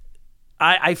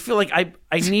I feel like I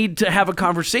need to have a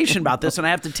conversation about this, and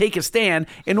I have to take a stand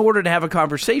in order to have a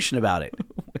conversation about it.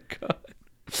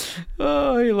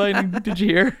 Oh, hey, Lightning, did you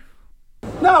hear?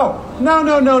 No,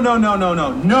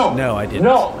 No, I didn't.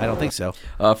 No. I don't think so.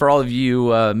 For all of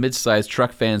you mid-sized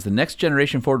truck fans, the next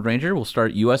generation Ford Ranger will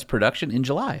start U.S. production in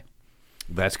July.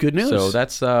 That's good news. So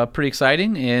that's pretty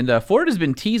exciting. And Ford has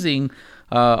been teasing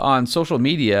on social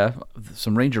media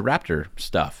some Ranger Raptor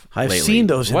stuff. I've lately seen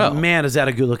those. as well. Man, is that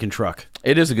a good-looking truck?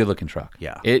 It is a good-looking truck.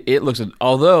 Yeah. It looks,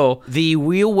 although The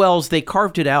wheel wells, they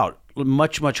carved it out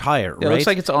much higher, it right? looks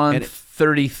like it's on And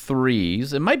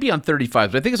 33s. It might be on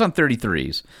 35s, but I think it's on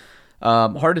 33s.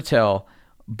 Hard to tell.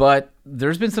 But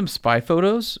there's been some spy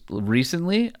photos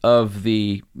recently of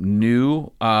the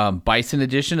new Bison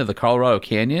edition of the Colorado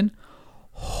Canyon.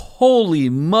 Holy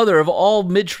mother of all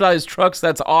mid-sized trucks,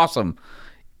 that's awesome.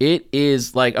 It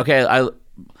is like, okay,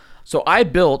 I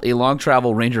built a long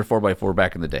travel Ranger 4x4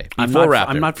 back in the day. Before Raptor.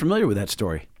 I'm not familiar with that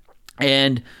story.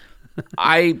 And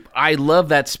I love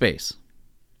that space.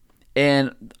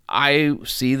 And I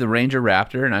see the Ranger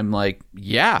Raptor and I'm like,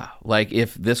 yeah, like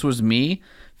if this was me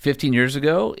 15 years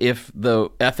ago, if the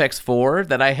FX4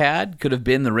 that I had could have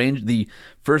been the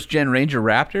first gen Ranger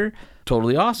Raptor,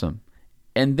 totally awesome.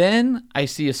 And then I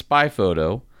see a spy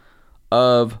photo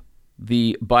of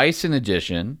the Bison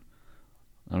edition.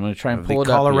 I'm going to try and pull it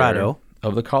Colorado. up here,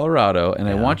 of the Colorado, and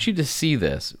I want you to see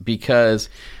this because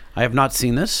I have not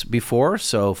seen this before,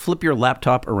 so flip your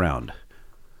laptop around.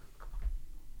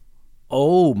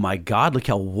 Oh my God, look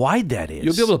how wide that is.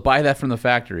 you'll be able to buy that from the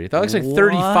factory. That looks like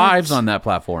 35s on that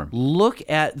platform. Look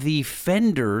at the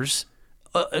fenders.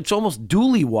 It's almost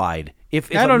dually wide.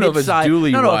 If I don't know if it's mid-size-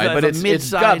 dually no, wide, if but a it's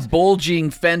mid-size- got bulging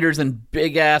fenders and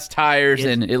big ass tires,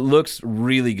 and it looks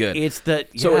really good.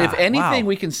 So if anything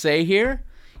we can say here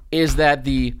is that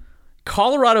the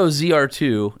Colorado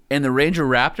ZR2 and the Ranger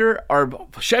Raptor are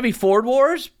Chevy Ford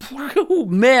Wars.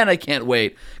 Man, I can't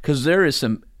wait because there is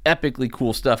some epically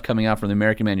cool stuff coming out from the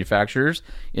American manufacturers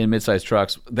in midsize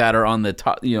trucks that are on the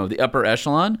top, the upper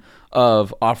echelon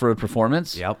of off-road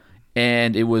performance. Yep.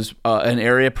 And it was an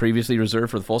area previously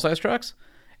reserved for the full-size trucks.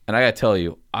 And I got to tell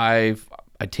you, I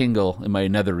tingle in my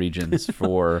nether regions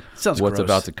for Sounds what's gross.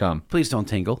 about to come. Please don't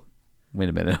tingle. Wait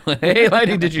a minute. Hey,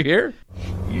 Lightning, did you hear?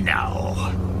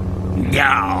 Now,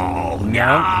 Nope.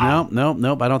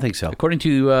 I don't think so. According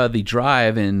to the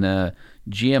Drive and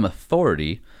GM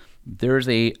Authority, there's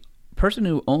a person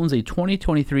who owns a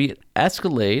 2023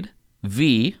 Escalade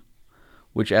V,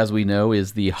 which, as we know,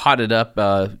 is the hotted up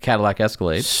Cadillac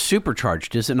Escalade.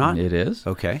 Supercharged, is it not? It is.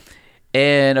 Okay.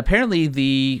 And apparently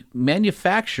the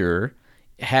manufacturer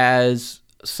has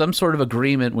some sort of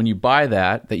agreement when you buy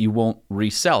that you won't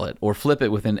resell it or flip it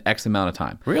within X amount of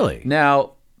time. Really?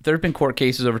 Now, there have been court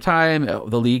cases over time,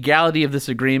 the legality of this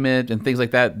agreement and things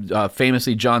like that.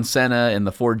 Famously, John Cena and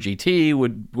the Ford GT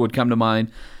would come to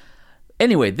mind.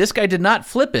 Anyway, this guy did not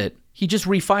flip it. He just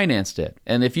refinanced it.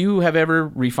 And if you have ever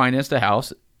refinanced a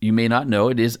house, you may not know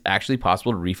it is actually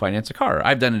possible to refinance a car.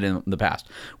 I've done it in the past,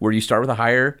 where you start with a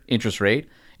higher interest rate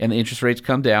and the interest rates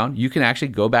come down. You can actually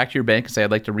go back to your bank and say,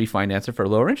 I'd like to refinance it for a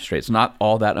lower interest rate. It's not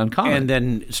all that uncommon. And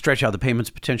then stretch out the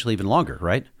payments potentially even longer,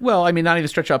 right? Well, I mean, not even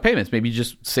stretch out payments. Maybe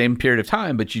just same period of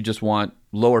time, but you just want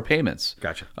lower payments.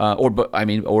 Gotcha.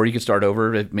 Or you could start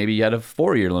over. If maybe you had a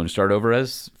 4-year loan, start over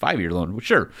as 5-year loan.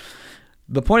 Sure.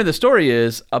 The point of the story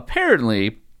is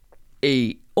apparently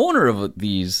a owner of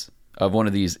one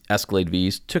of these Escalade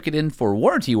Vs took it in for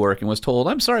warranty work and was told,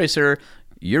 "I'm sorry, sir,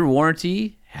 your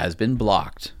warranty has been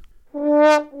blocked."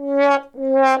 Why?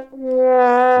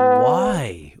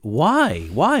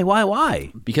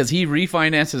 Because he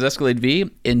refinanced his Escalade V,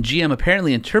 and GM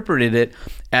apparently interpreted it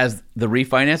as the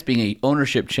refinance being a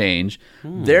ownership change,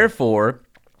 therefore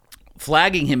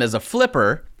flagging him as a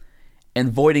flipper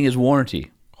and voiding his warranty.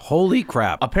 Holy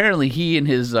crap. Apparently, he and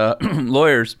his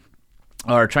lawyers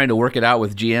are trying to work it out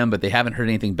with GM, but they haven't heard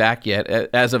anything back yet,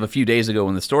 as of a few days ago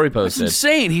when the story posted. That's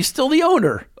insane. He's still the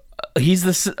owner. He's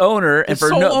the owner. And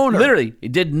sole owner. Literally, he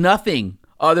did nothing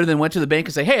other than went to the bank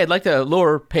and say, hey, I'd like to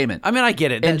lower payment. I mean, I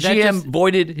get it. And GM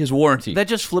voided his warranty. That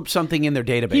just flipped something in their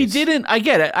database. He didn't. I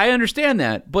get it. I understand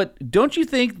that. But don't you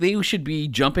think they should be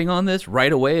jumping on this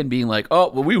right away and being like, oh,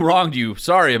 well, we wronged you.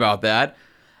 Sorry about that.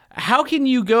 How can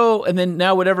you go and then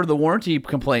now whatever the warranty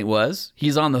complaint was,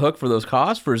 he's on the hook for those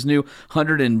costs for his new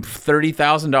 $130,000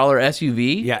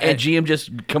 SUV? Yeah, and GM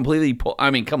just completely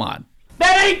come on.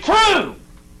 That ain't true!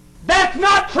 That's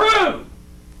not true!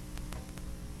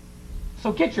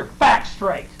 So get your facts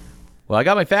straight. Well, I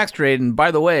got my facts straight, and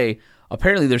by the way,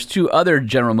 apparently there's 2 other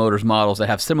General Motors models that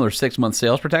have similar 6-month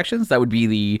sales protections. That would be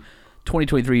the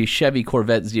 2023 Chevy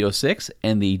Corvette Z06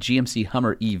 and the GMC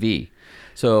Hummer EV.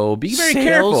 So be very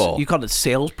careful. You called it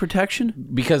sales protection?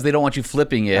 Because they don't want you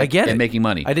flipping it and making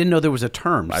money. I didn't know there was a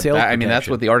term, sales I mean, that's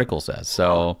protection. what the article says.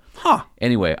 So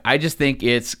anyway, I just think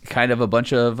it's kind of a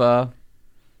bunch of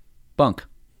bunk.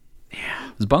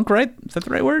 Yeah. Is bunk right? Is that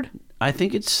the right word? I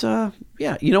think it's, yeah.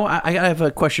 You know, I have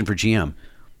a question for GM.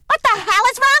 What the hell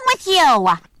is wrong with you?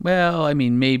 Well, I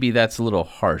mean, maybe that's a little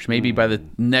harsh. Maybe by the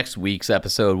next week's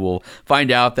episode, we'll find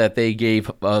out that they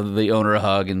gave the owner a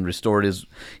hug and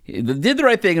did the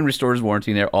right thing and restored his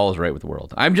warranty, and all is right with the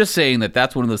world. I'm just saying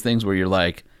that's one of those things where you're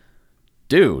like,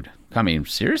 dude, I mean,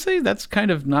 seriously? That's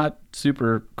kind of not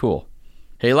super cool.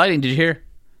 Hey, Lighting, did you hear?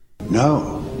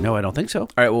 No, I don't think so. All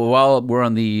right, well, while we're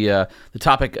on the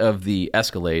topic of the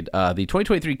Escalade, the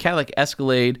 2023 Cadillac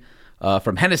Escalade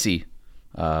from Hennessy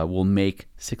will make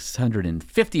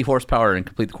 650 horsepower and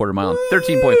complete the quarter mile in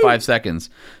 13.5 seconds.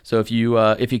 So if you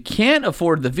can't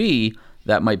afford the V,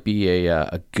 that might be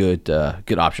a good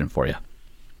option for you.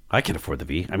 I can afford the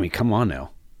V. I mean, come on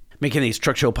now. Making these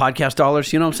Truck Show podcast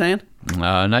dollars, you know what I'm saying?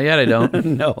 Not yet, I don't.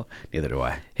 No, neither do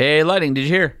I. Hey, Lighting, did you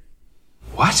hear?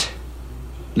 What?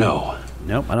 No.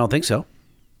 Nope, I don't think so.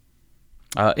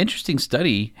 Interesting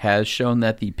study has shown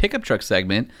that the pickup truck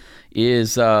segment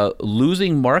is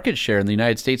losing market share in the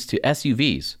United States to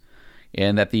SUVs,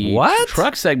 and that the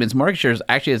truck segment's market share is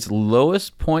actually its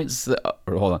lowest points.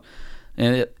 And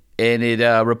it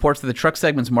reports that the truck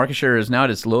segment's market share is now at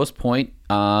its lowest point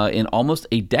in almost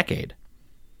a decade.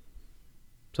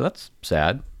 So that's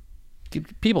sad.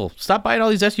 People, stop buying all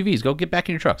these SUVs. Go get back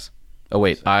in your trucks. Oh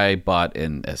wait, I bought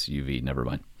an SUV. Never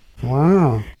mind.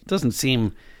 Wow, doesn't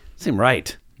seem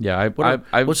right. Yeah,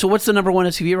 so what's the number one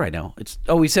SUV right now?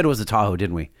 We said it was the Tahoe,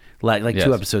 didn't we? Like yes.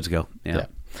 2 episodes ago. Yeah.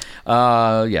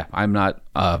 I'm not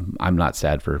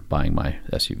sad for buying my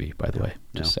SUV. By the way,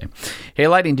 just saying. Hey,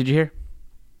 Lighting, did you hear?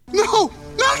 No.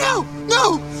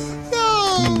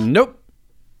 Nope.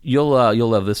 You'll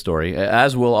love this story,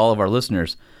 as will all of our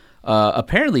listeners.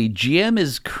 Apparently, GM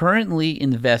is currently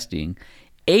investing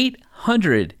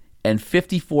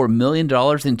 $854 million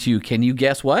into, can you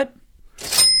guess what?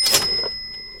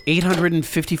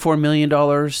 $854 million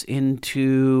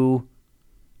into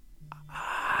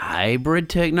hybrid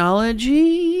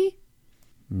technology?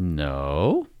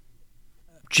 No.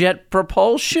 Jet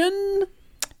propulsion?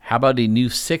 How about a new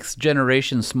 6th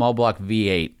generation small block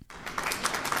V8?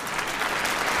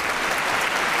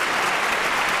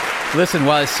 Listen,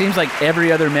 while it seems like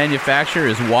every other manufacturer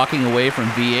is walking away from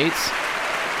V8s,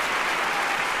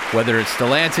 whether it's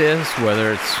Stellantis,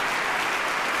 whether it's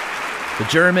the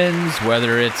Germans,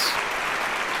 whether it's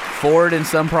Ford in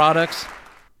some products,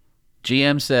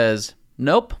 GM says,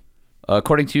 nope.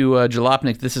 According to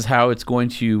Jalopnik, this is how it's going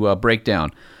to break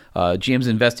down. GM's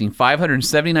investing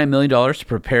 $579 million to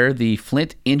prepare the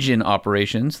Flint engine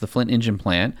operations, the Flint engine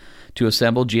plant, to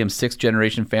assemble GM's 6th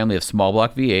generation family of small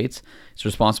block V8s. It's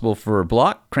responsible for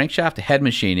block, crankshaft, head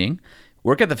machining.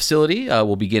 Work at the facility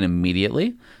will begin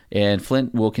immediately, and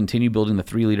Flint will continue building the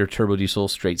 3-liter turbo diesel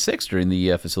straight 6 during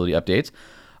the facility updates.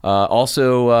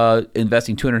 Also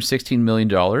investing $216 million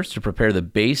to prepare the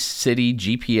Base City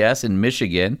GPS in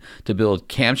Michigan to build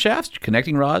camshafts,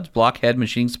 connecting rods, block head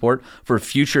machining support for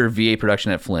future V8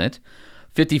 production at Flint.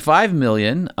 $55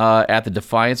 million at the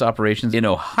Defiance operations in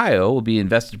Ohio will be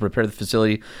invested to prepare the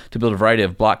facility to build a variety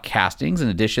of block castings. In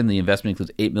addition, the investment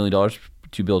includes $8 million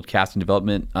to build casting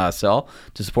development cell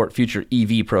to support future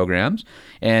EV programs,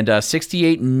 and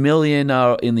 $68 million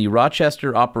in the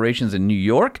Rochester operations in New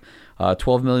York.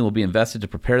 $12 million will be invested to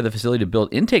prepare the facility to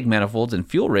build intake manifolds and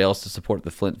fuel rails to support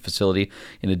the Flint facility.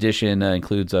 In addition,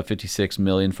 includes $56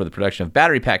 million for the production of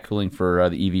battery pack cooling for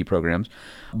the EV programs.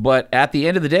 But at the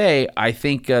end of the day, I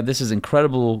think this is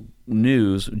incredible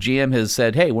news. GM has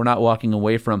said, hey, we're not walking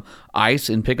away from ICE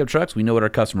in pickup trucks. We know what our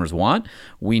customers want.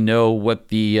 We know what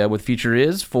the future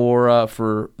is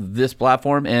for this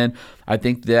platform, and I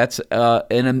think that's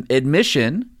an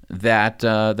admission that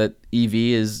that EV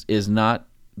is not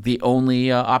the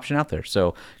only option out there.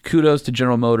 So kudos to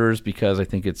General Motors, because I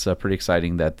think it's pretty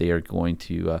exciting that they are going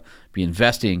to be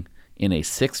investing in a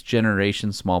 6th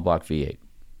generation small block V8.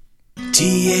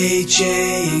 THANKYOU.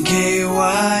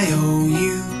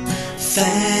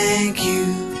 Thank you.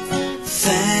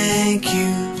 Thank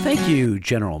you. Thank you,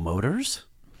 General Motors.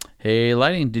 Hey,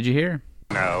 Lighting, did you hear?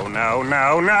 No. No!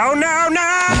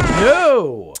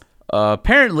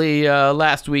 Apparently,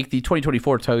 last week, the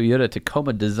 2024 Toyota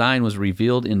Tacoma design was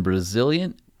revealed in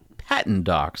Brazilian patent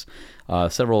docs.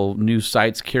 Several news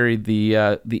sites carried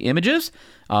the images.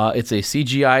 It's a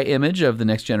CGI image of the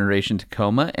next generation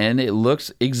Tacoma, and it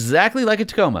looks exactly like a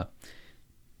Tacoma.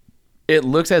 It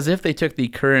looks as if they took the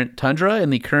current Tundra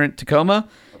and the current Tacoma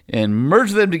and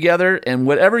merged them together, and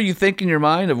whatever you think in your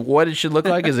mind of what it should look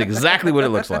like is exactly what it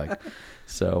looks like.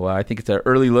 So I think it's an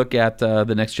early look at the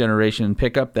next generation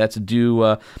pickup that's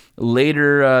due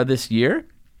later this year.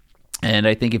 And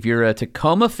I think if you're a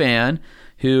Tacoma fan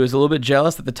who is a little bit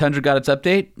jealous that the Tundra got its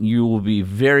update, you will be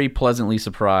very pleasantly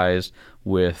surprised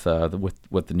with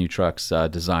what the new truck's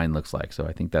design looks like. So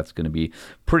I think that's going to be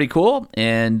pretty cool.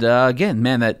 And again,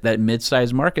 man, that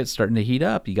mid-size market's starting to heat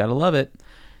up. You got to love it.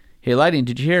 Hey, Lighting,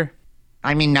 did you hear?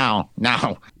 I mean, no.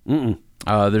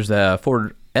 There's a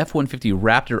Ford F-150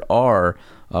 Raptor R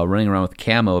running around with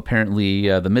camo. Apparently,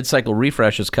 the mid-cycle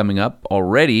refresh is coming up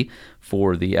already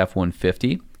for the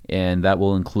F-150, and that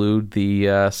will include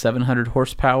the 700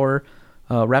 horsepower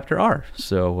Raptor R.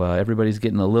 So everybody's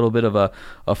getting a little bit of a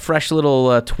fresh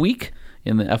little tweak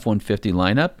in the F-150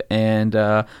 lineup, and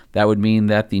that would mean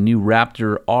that the new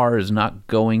Raptor R is not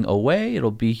going away.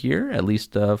 It'll be here, at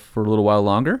least for a little while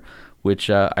longer, which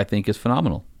I think is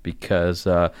phenomenal, because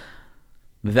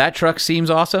that truck seems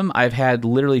awesome. I've had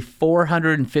literally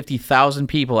 450,000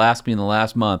 people ask me in the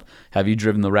last month, have you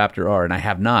driven the Raptor R? And I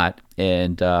have not,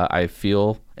 and I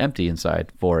feel empty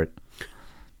inside for it.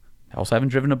 I also haven't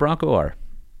driven a Bronco R.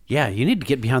 Yeah, you need to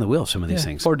get behind the wheel of some of these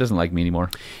things. Ford doesn't like me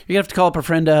anymore. You're going to have to call up our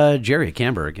friend Jerry at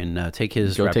Camberg and take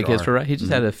his Raptor take his R. for a ride. He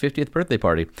just had a 50th birthday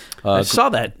party. I saw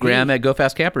that. Graham at Go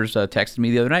Fast Campers texted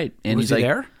me the other night. And Was he's he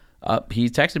like, there?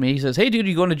 He texted me. He says, hey, dude,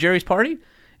 you going to Jerry's party?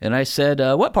 And I said,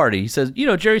 what party? He says,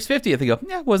 Jerry's 50th. I go,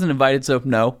 yeah, wasn't invited, so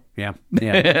no. Yeah.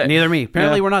 Neither me.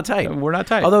 Apparently, we're not tight. We're not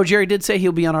tight. Although Jerry did say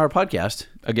he'll be on our podcast.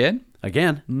 Again?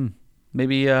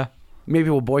 Maybe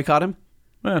we'll boycott him?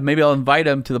 Maybe I'll invite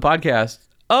him to the podcast.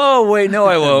 Oh, wait, no,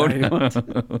 I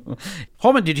won't.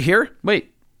 Holman, did you hear?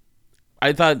 Wait.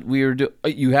 I thought we were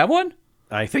you have one?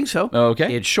 I think so.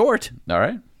 Okay. It's short. All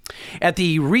right. At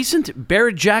the recent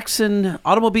Barrett-Jackson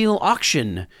automobile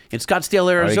auction in Scottsdale,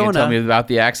 Arizona. Are you going to tell me about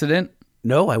the accident?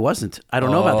 No, I wasn't. I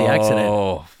don't know about the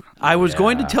accident. I was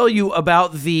going to tell you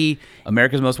about the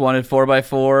America's Most Wanted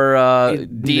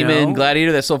 4x4 Demon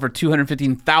Gladiator that sold for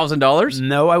 $215,000.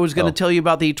 No, I was going to tell you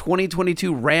about the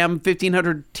 2022 Ram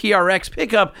 1500 TRX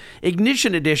pickup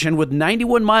ignition edition with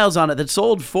 91 miles on it that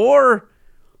sold for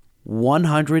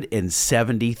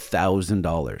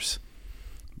 $170,000.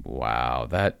 Wow,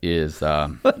 that is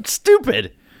That's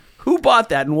stupid. Who bought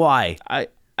that and why?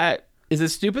 Is it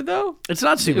stupid though? It's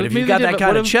not stupid. If Maybe you got they that did,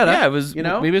 kind but of cheddar, yeah, it was. you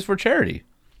know? Maybe it's for charity.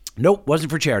 Nope,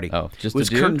 wasn't for charity. Oh, just it was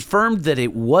a dude? confirmed that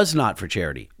it was not for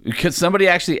charity. Because somebody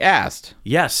actually asked.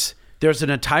 Yes, there's an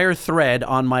entire thread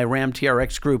on my Ram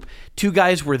TRX group. 2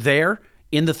 guys were there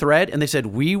in the thread, and they said,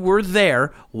 we were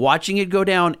there watching it go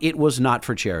down. It was not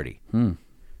for charity.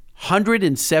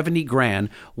 170 grand,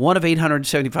 one of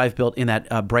 875 built in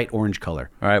that bright orange color.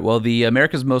 All right. Well, the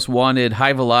America's Most Wanted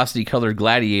high velocity colored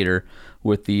Gladiator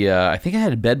with the I think it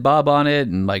had a bed bob on it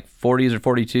and like 40s or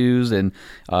 42s and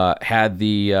had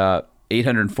the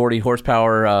 840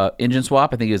 horsepower engine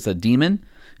swap. I think it's a Demon.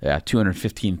 Yeah,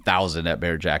 215,000 at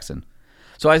Barrett Jackson.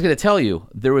 So I was going to tell you,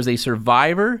 there was a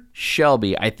Survivor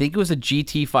Shelby. I think it was a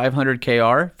GT 500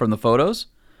 KR from the photos,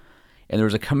 and there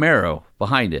was a Camaro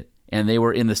behind it. And they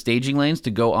were in the staging lanes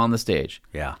to go on the stage.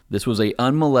 Yeah. This was a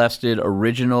unmolested,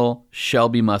 original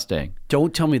Shelby Mustang.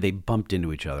 Don't tell me they bumped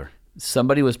into each other.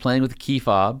 Somebody was playing with the key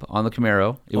fob on the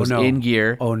Camaro. It was no. in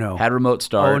gear. Oh, no. Had remote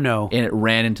start. Oh, no. And it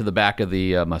ran into the back of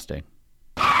the Mustang.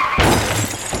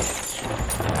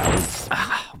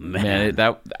 Man,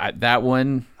 that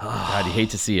one, God, you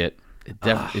hate to see it. It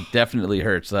definitely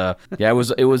hurts. It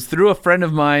was through a friend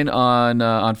of mine on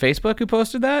Facebook who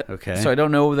posted that. Okay. So I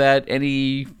don't know that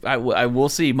any. I will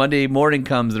see. Monday morning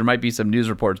comes, there might be some news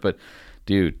reports. But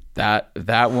dude,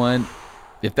 that one,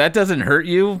 if that doesn't hurt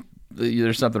you,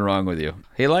 there's something wrong with you.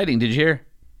 Hey, Lighting, did you hear?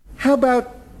 How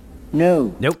about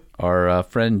no? Nope. Our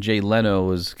friend Jay Leno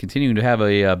was continuing to have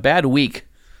a bad week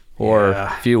or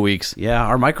a few weeks. Yeah,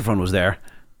 our microphone was there.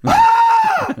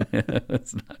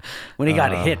 When he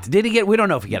got hit, did he get? We don't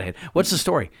know if he got a hit. What's the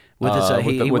story with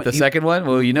this? With the second one?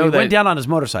 Well, you know he that went down on his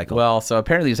motorcycle. Well, so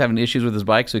apparently he's having issues with his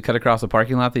bike, so he cut across the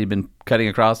parking lot that he'd been cutting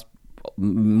across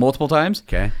multiple times.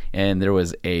 Okay, and there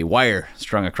was a wire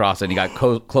strung across, and he got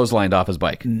clotheslined off his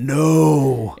bike.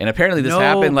 No, and apparently this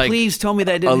happened like please tell me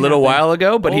that didn't a little happen. while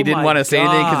ago, but he Oh didn't my want to say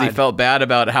anything because he God. felt bad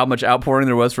about how much outpouring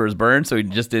there was for his burn, so he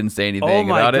just didn't say anything Oh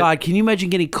my about God! Can you imagine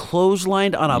getting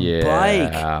clotheslined on a it.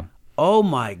 bike? Oh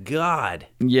my God!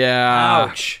 Yeah.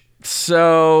 Ouch.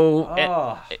 So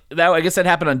that I guess that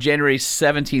happened on January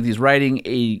 17th. He's riding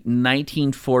a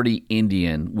 1940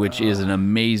 Indian, which is an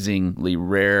amazingly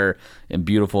rare and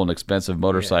beautiful and expensive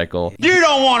motorcycle. You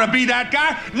don't want to be that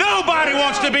guy. Nobody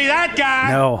wants to be that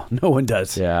guy. No one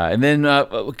does. Yeah, and then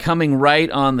coming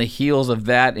right on the heels of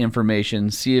that information,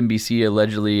 CNBC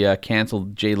allegedly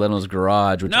canceled Jay Leno's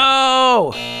Garage, which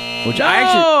I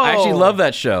actually love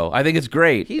that show. I think it's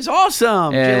great. He's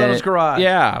awesome. Jay Leno's Garage.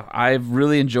 Yeah, I've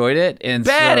really enjoyed it. And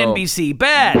Bad so, NBC.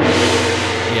 Bad.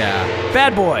 Yeah.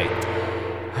 Bad boy.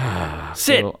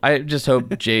 Sit. So I just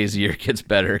hope Jay's year gets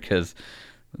better because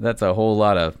that's a whole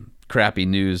lot of crappy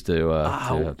news to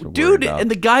have to Dude, worry about. and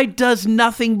the guy does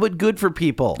nothing but good for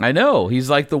people. I know. He's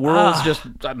like the world's just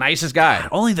the nicest guy.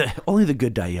 Only the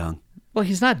good die young. Well,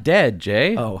 he's not dead,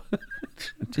 Jay. Oh.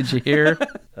 Did you hear?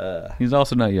 He's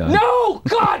also not young. No,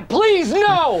 God, please,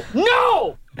 no,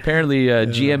 no. Apparently,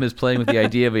 GM is playing with the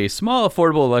idea of a small,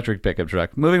 affordable electric pickup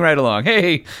truck. Moving right along.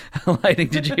 Hey, Lighting,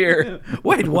 did you hear?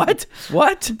 Wait, what?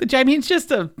 What? I mean, it's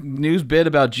just a news bit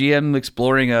about GM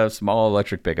exploring a small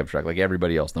electric pickup truck like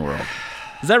everybody else in the world.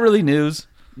 Is that really news?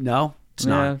 No, it's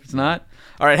Yeah, not. It's not?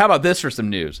 All right, how about this for some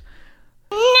news?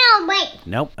 No, wait.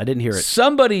 Nope, I didn't hear it.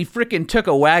 Somebody freaking took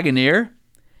a Wagoneer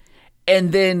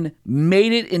and then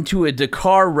made it into a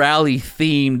Dakar rally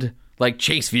themed like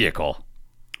chase vehicle.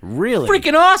 Really?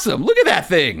 Freaking awesome. Look at that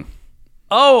thing.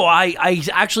 Oh, I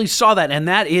actually saw that, and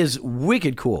that is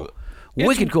wicked cool.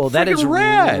 Wicked cool. That is freaking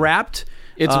rad. wrapped.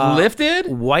 It's lifted.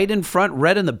 White in front,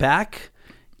 red in the back.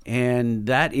 And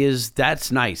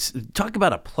that's nice. Talk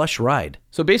about a plush ride.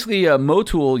 So basically,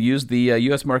 Motul used the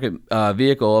U.S. market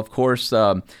vehicle. Of course,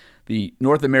 the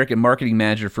North American marketing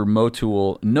manager for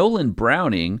Motul, Nolan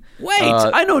Browning. Wait,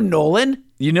 I know Nolan.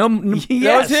 You know,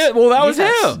 Yes. that was him. Well, that was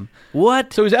Yes. him.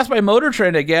 What? So he was asked by Motor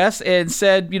Trend, I guess, and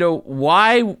said,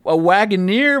 why a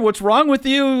Wagoneer? What's wrong with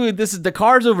you? This is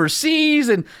Dakar's overseas.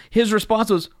 And his response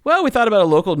was, well, we thought about a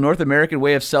local North American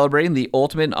way of celebrating the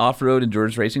ultimate off-road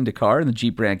endurance racing, Dakar, and the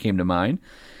Jeep brand came to mind.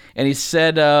 And he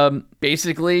said,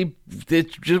 basically,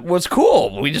 it just was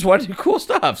cool. We just wanted to do cool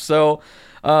stuff. So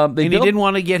he didn't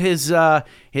want to get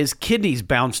his kidneys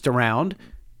bounced around.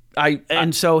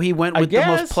 So he went with the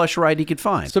most plush ride he could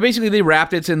find. So basically, they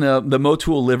wrapped it. It's in the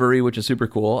Motul livery, which is super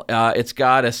cool. It's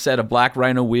got a set of black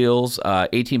Rhino wheels,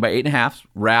 18 by 8.5,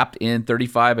 wrapped in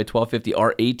 35 by 1250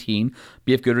 R18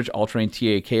 BF Goodrich All-Terrain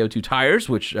TA KO2 tires,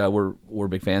 which we're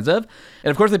big fans of.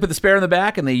 And of course, they put the spare in the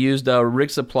back, and they used Rig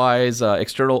Supply's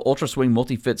external Ultra Swing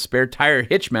multi-fit spare tire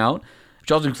hitch mount,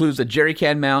 which also includes a jerry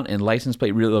can mount and license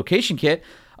plate relocation kit.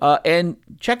 And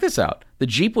check this out. The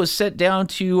Jeep was sent down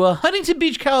to Huntington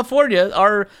Beach, California,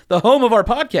 the home of our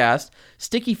podcast.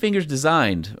 Sticky Fingers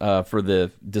designed for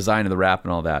the design of the wrap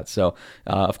and all that. So,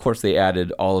 of course, they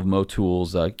added all of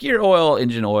Motool's gear oil,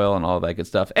 engine oil, and all that good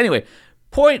stuff. Anyway,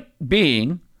 point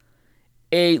being,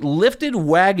 a lifted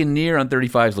Wagoneer on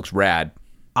 35s looks rad.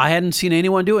 I hadn't seen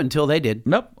anyone do it until they did.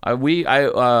 Nope.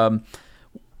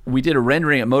 We did a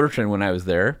rendering at Motor Trend when I was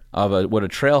there of what a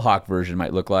Trailhawk version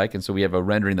might look like, and so we have a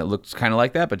rendering that looks kind of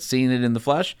like that, but seeing it in the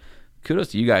flesh, kudos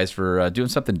to you guys for doing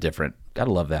something different.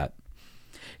 Gotta love that.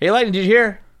 Hey, Lightning, did you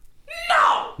hear?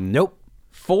 No! Nope.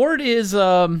 Ford is,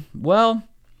 well,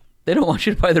 they don't want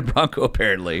you to buy their Bronco,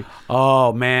 apparently.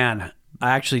 Oh, man.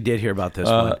 I actually did hear about this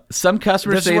one. Some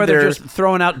customers This say is where they're just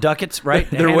throwing out ducats, right?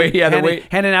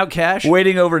 Handing out cash.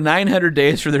 Waiting over 900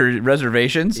 days for their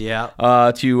reservations. Yeah.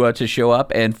 To show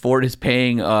up, and Ford is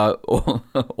paying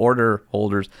order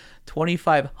holders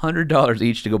 $2,500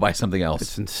 each to go buy something else.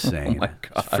 It's insane. Oh my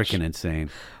gosh. It's freaking insane.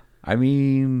 I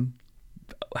mean,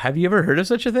 have you ever heard of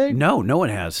such a thing? No, no one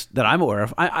has that I'm aware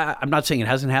of. I'm not saying it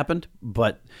hasn't happened,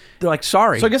 but they're like,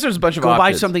 sorry. So I guess there's a bunch of Go buy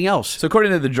options. something else. So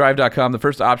according to thedrive.com, the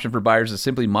first option for buyers is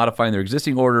simply modifying their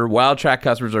existing order. Wild Track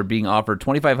customers are being offered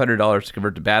 $2,500 to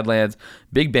convert to Badlands,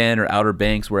 Big Bend, or Outer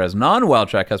Banks, whereas non-Wild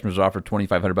Track customers are offered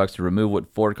 $2,500 to remove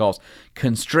what Ford calls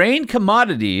constrained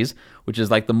commodities, which is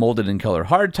like the molded in color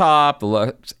hardtop, the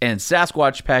Lux, and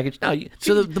Sasquatch package. No,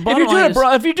 So the bottom line is,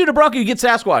 if you're doing a Bronco, you get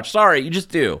Sasquatch. Sorry, you just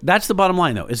do. that's the bottom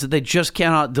line, though, is that they just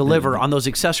cannot deliver on those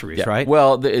accessories, right?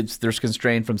 Well, there's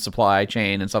constraint from supply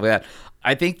chain and stuff like that.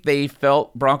 I think they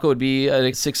felt Bronco would be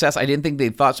a success. I didn't think they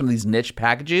thought some of these niche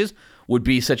packages would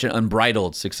be such an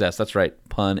unbridled success. That's right,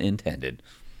 pun intended.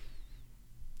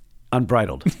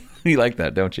 Unbridled. You like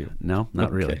that, don't you? No,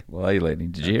 not really. Well, hey,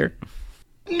 Lightning, did you hear?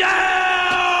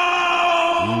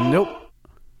 Nope.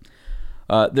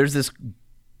 There's this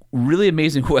really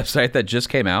amazing website that just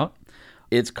came out.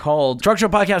 It's called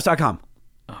TruckShowPodcast.com.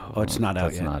 Oh, it's not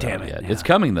out That's yet. not Damn out it. yet. Yeah. It's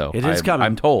coming, though. It is coming.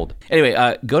 I'm told.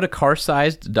 Anyway, go to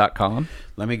carsized.com.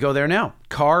 Let me go there now.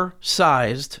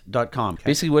 Carsized.com.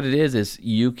 Basically, what it is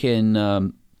you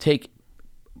can take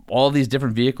all these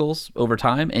different vehicles over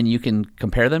time, and you can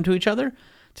compare them to each other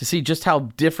to see just how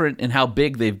different and how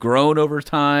big they've grown over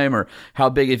time, or how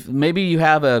big. If maybe you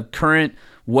have a current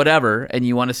whatever, and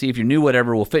you want to see if your new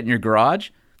whatever will fit in your garage,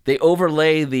 they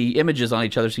overlay the images on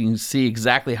each other so you can see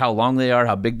exactly how long they are,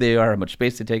 how big they are, how much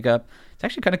space they take up. It's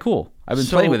actually kind of cool. I've been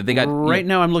playing with it. They got right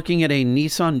now I'm looking at a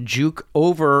Nissan Juke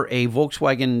over a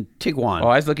Volkswagen Tiguan. Oh,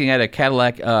 I was looking at a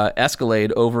Cadillac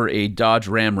Escalade over a Dodge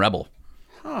Ram Rebel.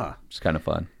 Huh. It's kind of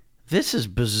fun. This is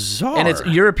bizarre. And it's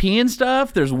European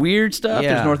stuff. There's weird stuff.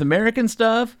 Yeah. There's North American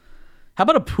stuff. How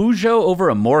about a Peugeot over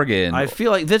a Morgan? I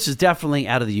feel like this is definitely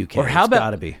out of the UK. Or how It's about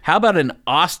gotta be. How about an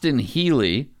Austin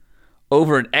Healey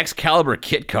over an Excalibur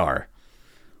kit car,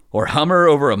 or Hummer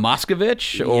over a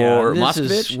Moscovich, or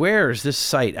Moscovich? Where is this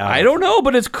site out? I don't know,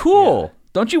 but it's cool. Yeah.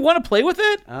 Don't you want to play with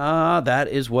it? That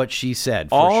is what she said.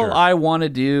 For All sure. I want to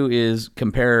do is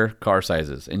compare car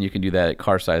sizes, and you can do that at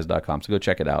carsize.com. So go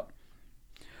check it out.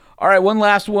 All right, one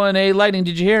last one. Hey, Lightning,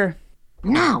 did you hear?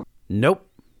 No. Nope.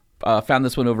 Found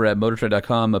this one over at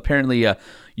motortrend.com. Apparently,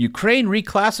 Ukraine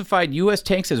reclassified U.S.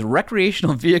 tanks as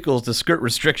recreational vehicles to skirt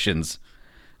restrictions.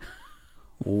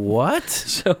 What?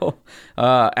 So,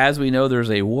 as we know,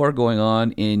 there's a war going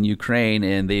on in Ukraine,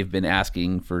 and they've been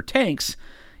asking for tanks.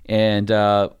 And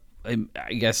I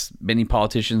guess many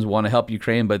politicians want to help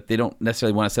Ukraine, but they don't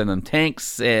necessarily want to send them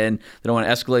tanks, and they don't want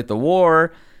to escalate the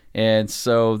war. And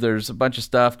so there's a bunch of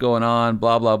stuff going on,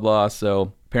 blah, blah, blah.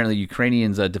 So apparently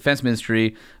Ukrainians' defense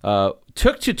ministry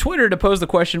took to Twitter to pose the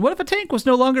question, what if a tank was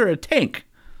no longer a tank?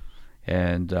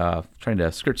 And trying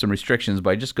to skirt some restrictions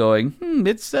by just going,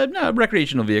 it's a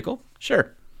recreational vehicle.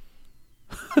 Sure.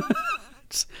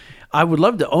 I would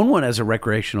love to own one as a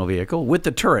recreational vehicle with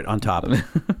the turret on top.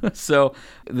 So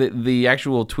the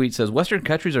actual tweet says, Western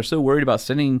countries are so worried about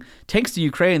sending tanks to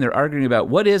Ukraine, they're arguing about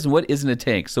what is and what isn't a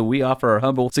tank. So we offer our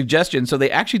humble suggestion. So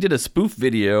they actually did a spoof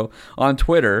video on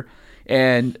Twitter,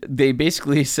 and they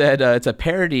basically said it's a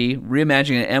parody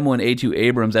reimagining an M1A2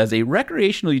 Abrams as a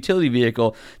recreational utility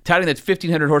vehicle, touting that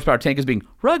 1,500 horsepower tank as being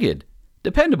rugged,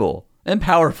 dependable, and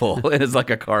powerful. And it's like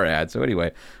a car ad. So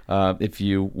anyway, if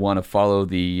you want to follow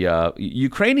the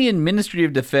Ukrainian Ministry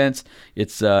of Defense,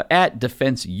 it's at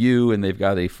Defense U, and they've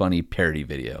got a funny parody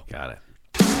video. Got it.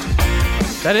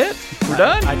 Is that it? We're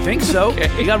done? I think so.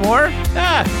 Okay. You got more?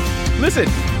 Listen,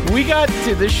 we got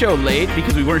to this show late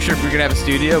because we weren't sure if we were going to have a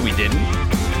studio. We didn't.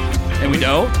 And we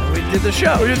don't. We did the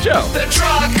show. We did the show. The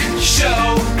Truck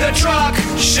Show. The Truck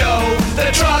Show.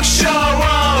 The Truck Show.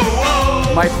 Oh,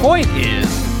 oh. My point is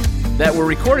that we're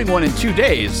recording one in 2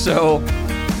 days. So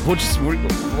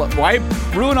why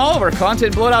ruin all of our content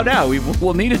and blow it out now?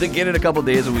 We'll need it again in a couple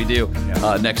days when we do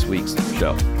next week's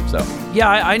show. So yeah,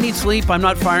 I need sleep. I'm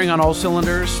not firing on all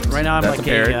cylinders right now. I'm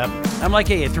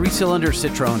like a 3-cylinder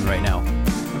Citroen right now.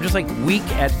 I'm just like weak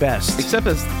at best. Except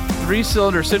a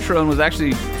 3-cylinder Citroen was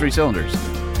actually 3 cylinders.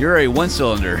 You're a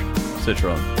 1-cylinder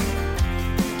Citroen.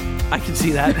 I can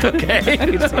see that. Okay. I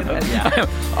can see that, yeah.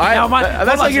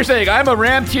 That's like you're saying, I'm a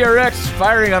Ram TRX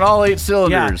firing on all 8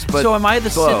 cylinders. Yeah. But so am I the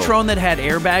slow. Citroen that had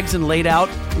airbags and laid out,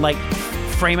 like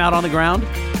frame out on the ground?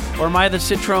 Or am I the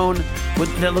Citroen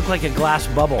that looked like a glass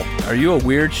bubble? Are you a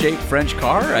weird-shaped French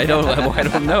car? I don't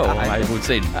know. I would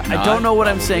say I don't know what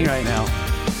I'm saying right now.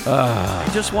 I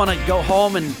just want to go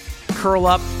home and curl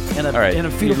up in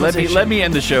a fetal position. Let me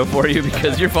end the show for you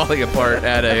because you're falling apart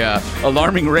at a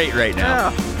alarming rate right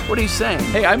now. Yeah. What are you saying?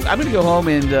 Hey, I'm going to go home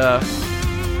and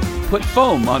put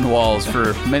foam on walls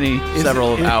for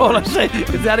several hours.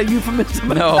 Is that a euphemism?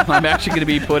 No, I'm actually going to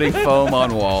be putting foam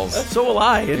on walls. So will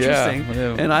I. Interesting.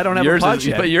 Yeah. And I don't have a pod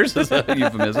yet. But yours is a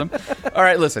euphemism. All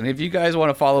right, listen. If you guys want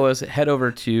to follow us, head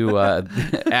over to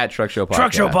at Truck Show Podcast.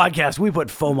 Truck Show Podcast. We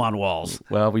put foam on walls.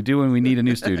 Well, we do when we need a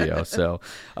new studio. So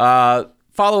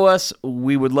follow us.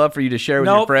 We would love for you to share with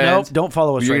your friends. Nope, don't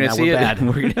follow us right now. We're bad.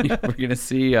 We're going to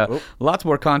see lots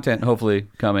more content hopefully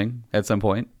coming at some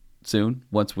point. Soon,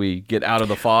 once we get out of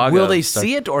the fog. Will they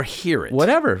see it or hear it?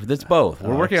 Whatever. That's both.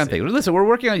 We're working on things. Listen, we're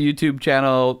working on a YouTube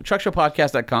channel.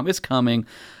 TruckShowPodcast.com is coming.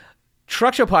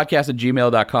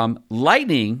 TruckShowPodcast@gmail.com.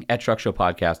 Lightning at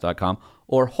TruckShowPodcast.com.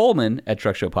 Or Holman at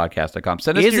TruckShowPodcast.com.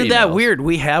 Send us Isn't your that emails. weird?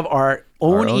 We have our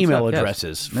own email stuff, yes.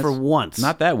 addresses for once.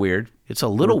 Not that weird. It's a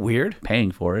little weird.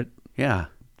 Paying for it. Yeah.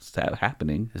 It's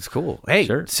happening. It's cool. Hey,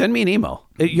 Sure. send me an email.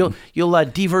 You'll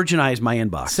de-virginize my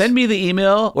inbox. Send me the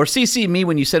email or CC me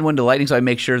when you send one to Lightning so I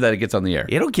make sure that it gets on the air.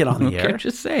 It'll get on the air.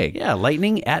 Just saying. Yeah,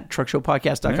 lightning at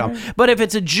truckshowpodcast.com. But if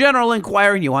it's a general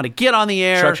inquiry and you want to get on the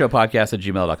air.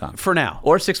 TruckShowPodcast@gmail.com. For now.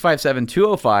 Or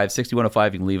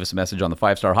 657-205-6105. You can leave us a message on the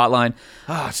 5-star hotline.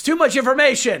 It's too much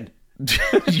information.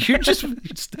 You're just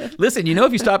listen.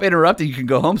 If you stop interrupting, you can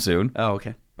go home soon. Oh,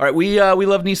 okay. All right, we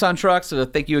love Nissan trucks. So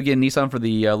thank you again, Nissan, for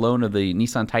the loan of the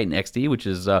Nissan Titan XD, which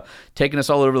is taking us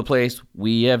all over the place.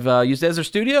 We have used it as our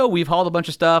studio. We've hauled a bunch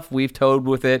of stuff. We've towed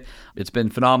with it. It's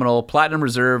been phenomenal. Platinum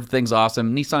Reserve, things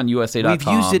awesome. NissanUSA.com. We've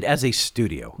used it as a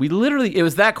studio. It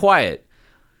was that quiet.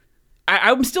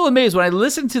 I'm still amazed. When I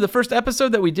listened to the first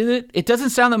episode that we did it doesn't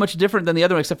sound that much different than the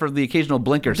other one except for the occasional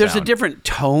blinker There's sound. a different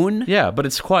tone. Yeah, but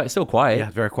it's quiet. Still quiet. Yeah,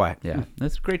 very quiet. Yeah,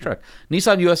 that's a great truck.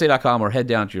 NissanUSA.com or head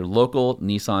down to your local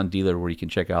Nissan dealer where you can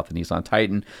check out the Nissan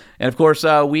Titan. And of course,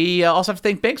 we also have to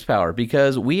thank Banks Power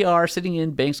because we are sitting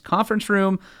in Banks' conference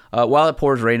room while it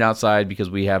pours rain outside because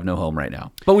we have no home right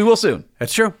now. But we will soon.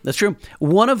 That's true. That's true.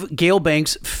 One of Gale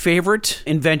Banks' favorite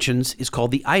inventions is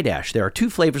called the iDash. There are 2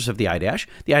 flavors of the iDash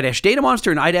Data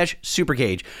Monster and iDash Super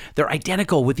Gauge. They're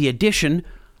identical with the addition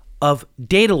of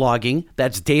data logging,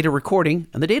 that's data recording,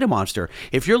 and the Data Monster.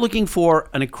 If you're looking for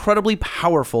an incredibly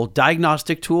powerful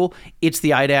diagnostic tool, it's the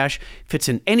iDash. Fits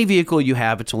in any vehicle you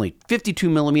have. It's only 52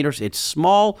 millimeters. It's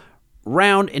small,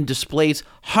 round, and displays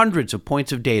hundreds of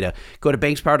points of data. Go to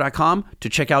bankspower.com to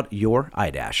check out your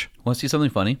iDash. Want to see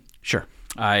something funny? Sure.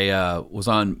 I was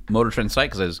on Motor Trend site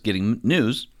because I was getting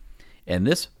news, and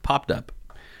this popped up.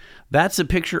 That's a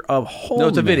picture of Holman. No,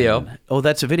 it's a video. Oh,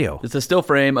 that's a video. It's a still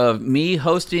frame of me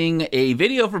hosting a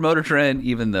video for Motor Trend,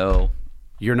 even though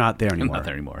you're not there anymore. I'm not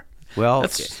there anymore. Well,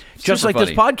 just like this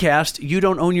podcast, you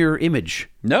don't own your image.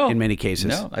 No, in many cases.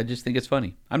 No, I just think it's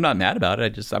funny. I'm not mad about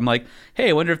it. I'm like, hey,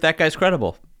 I wonder if that guy's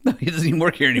credible. No, he doesn't even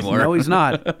work here anymore. No, he's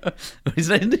not.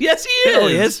 Yes, he is. Oh,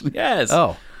 he is? Yes.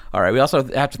 Oh. All right. We also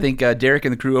have to thank Derek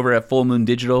and the crew over at Full Moon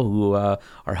Digital who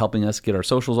are helping us get our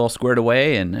socials all squared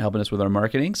away and helping us with our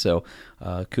marketing. So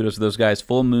kudos to those guys.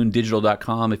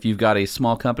 FullMoonDigital.com. If you've got a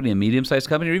small company, a medium-sized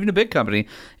company, or even a big company,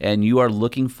 and you are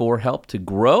looking for help to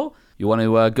grow, you want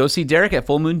to go see Derek at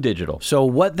Full Moon Digital. So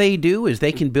what they do is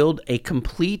they can build a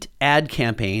complete ad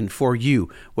campaign for you,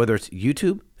 whether it's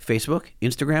YouTube, Facebook,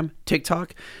 Instagram,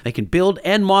 TikTok. They can build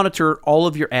and monitor all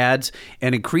of your ads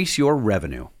and increase your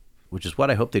revenue, which is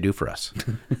what I hope they do for us.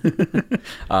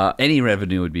 Any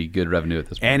revenue would be good revenue at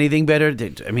this point. Anything better?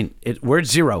 I mean, we're at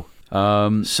 0.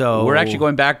 So we're actually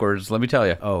going backwards, let me tell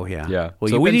you. Oh, yeah. Yeah. Well,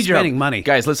 so you've we been need spending your money.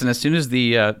 Guys, listen, as soon as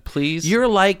the, please. You're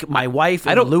like my wife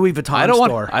in the Louis Vuitton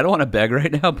store. I don't want to beg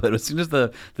right now, but as soon as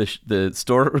the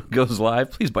store goes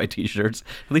live, please buy T-shirts.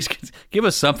 At least give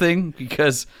us something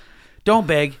because Don't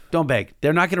beg. Don't beg.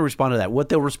 They're not going to respond to that. What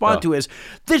they'll respond to is,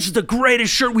 this is the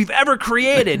greatest shirt we've ever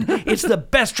created. It's the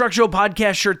best Truck Show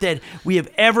podcast shirt that we have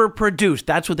ever produced.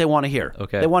 That's what they want to hear.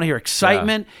 Okay. They want to hear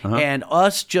excitement and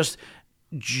us just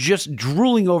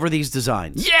drooling over these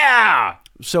designs. Yeah.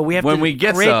 So we have when to we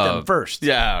get create some. them first.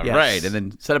 Yeah, Yes. right. And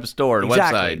then set up a store and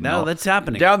Exactly. website. and No, all. that's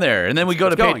happening. Down there. And then we go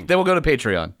to going. then we'll go to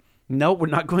Patreon. No, we're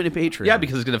not going to Patreon. Yeah,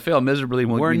 because it's going to fail miserably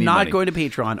when we're we need not money. going to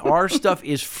Patreon. Our stuff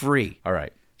is free. All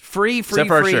right. Free, Except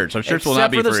for our free. shirts. Our shirts will not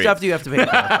be Except for the free. stuff that you have to pay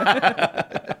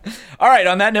for. All right.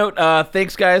 On that note,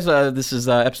 thanks, guys. This is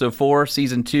episode 4,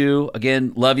 season 2.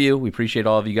 Again, love you. We appreciate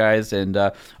all of you guys. And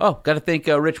got to thank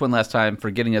Rich one last time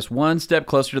for getting us one step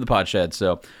closer to the Podshed.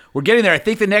 So we're getting there. I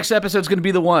think the next episode is going to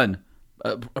be the one.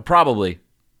 Probably.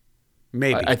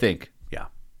 Maybe. I think. Yeah.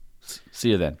 See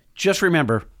you then. Just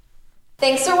remember.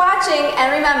 Thanks for watching,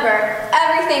 and remember,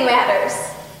 everything matters.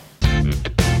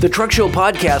 The Truck Show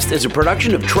Podcast is a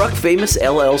production of Truck Famous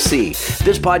LLC.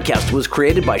 This podcast was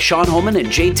created by Sean Holman and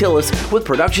Jay Tillis with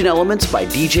production elements by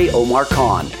DJ Omar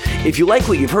Khan. If you like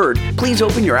what you've heard, please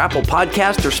open your Apple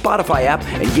Podcast or Spotify app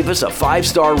and give us a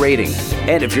 5-star rating.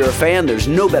 And if you're a fan, there's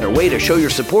no better way to show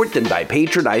your support than by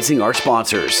patronizing our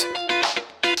sponsors.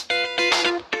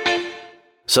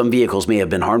 Some vehicles may have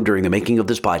been harmed during the making of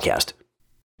this podcast.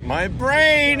 My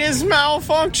brain is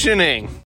malfunctioning.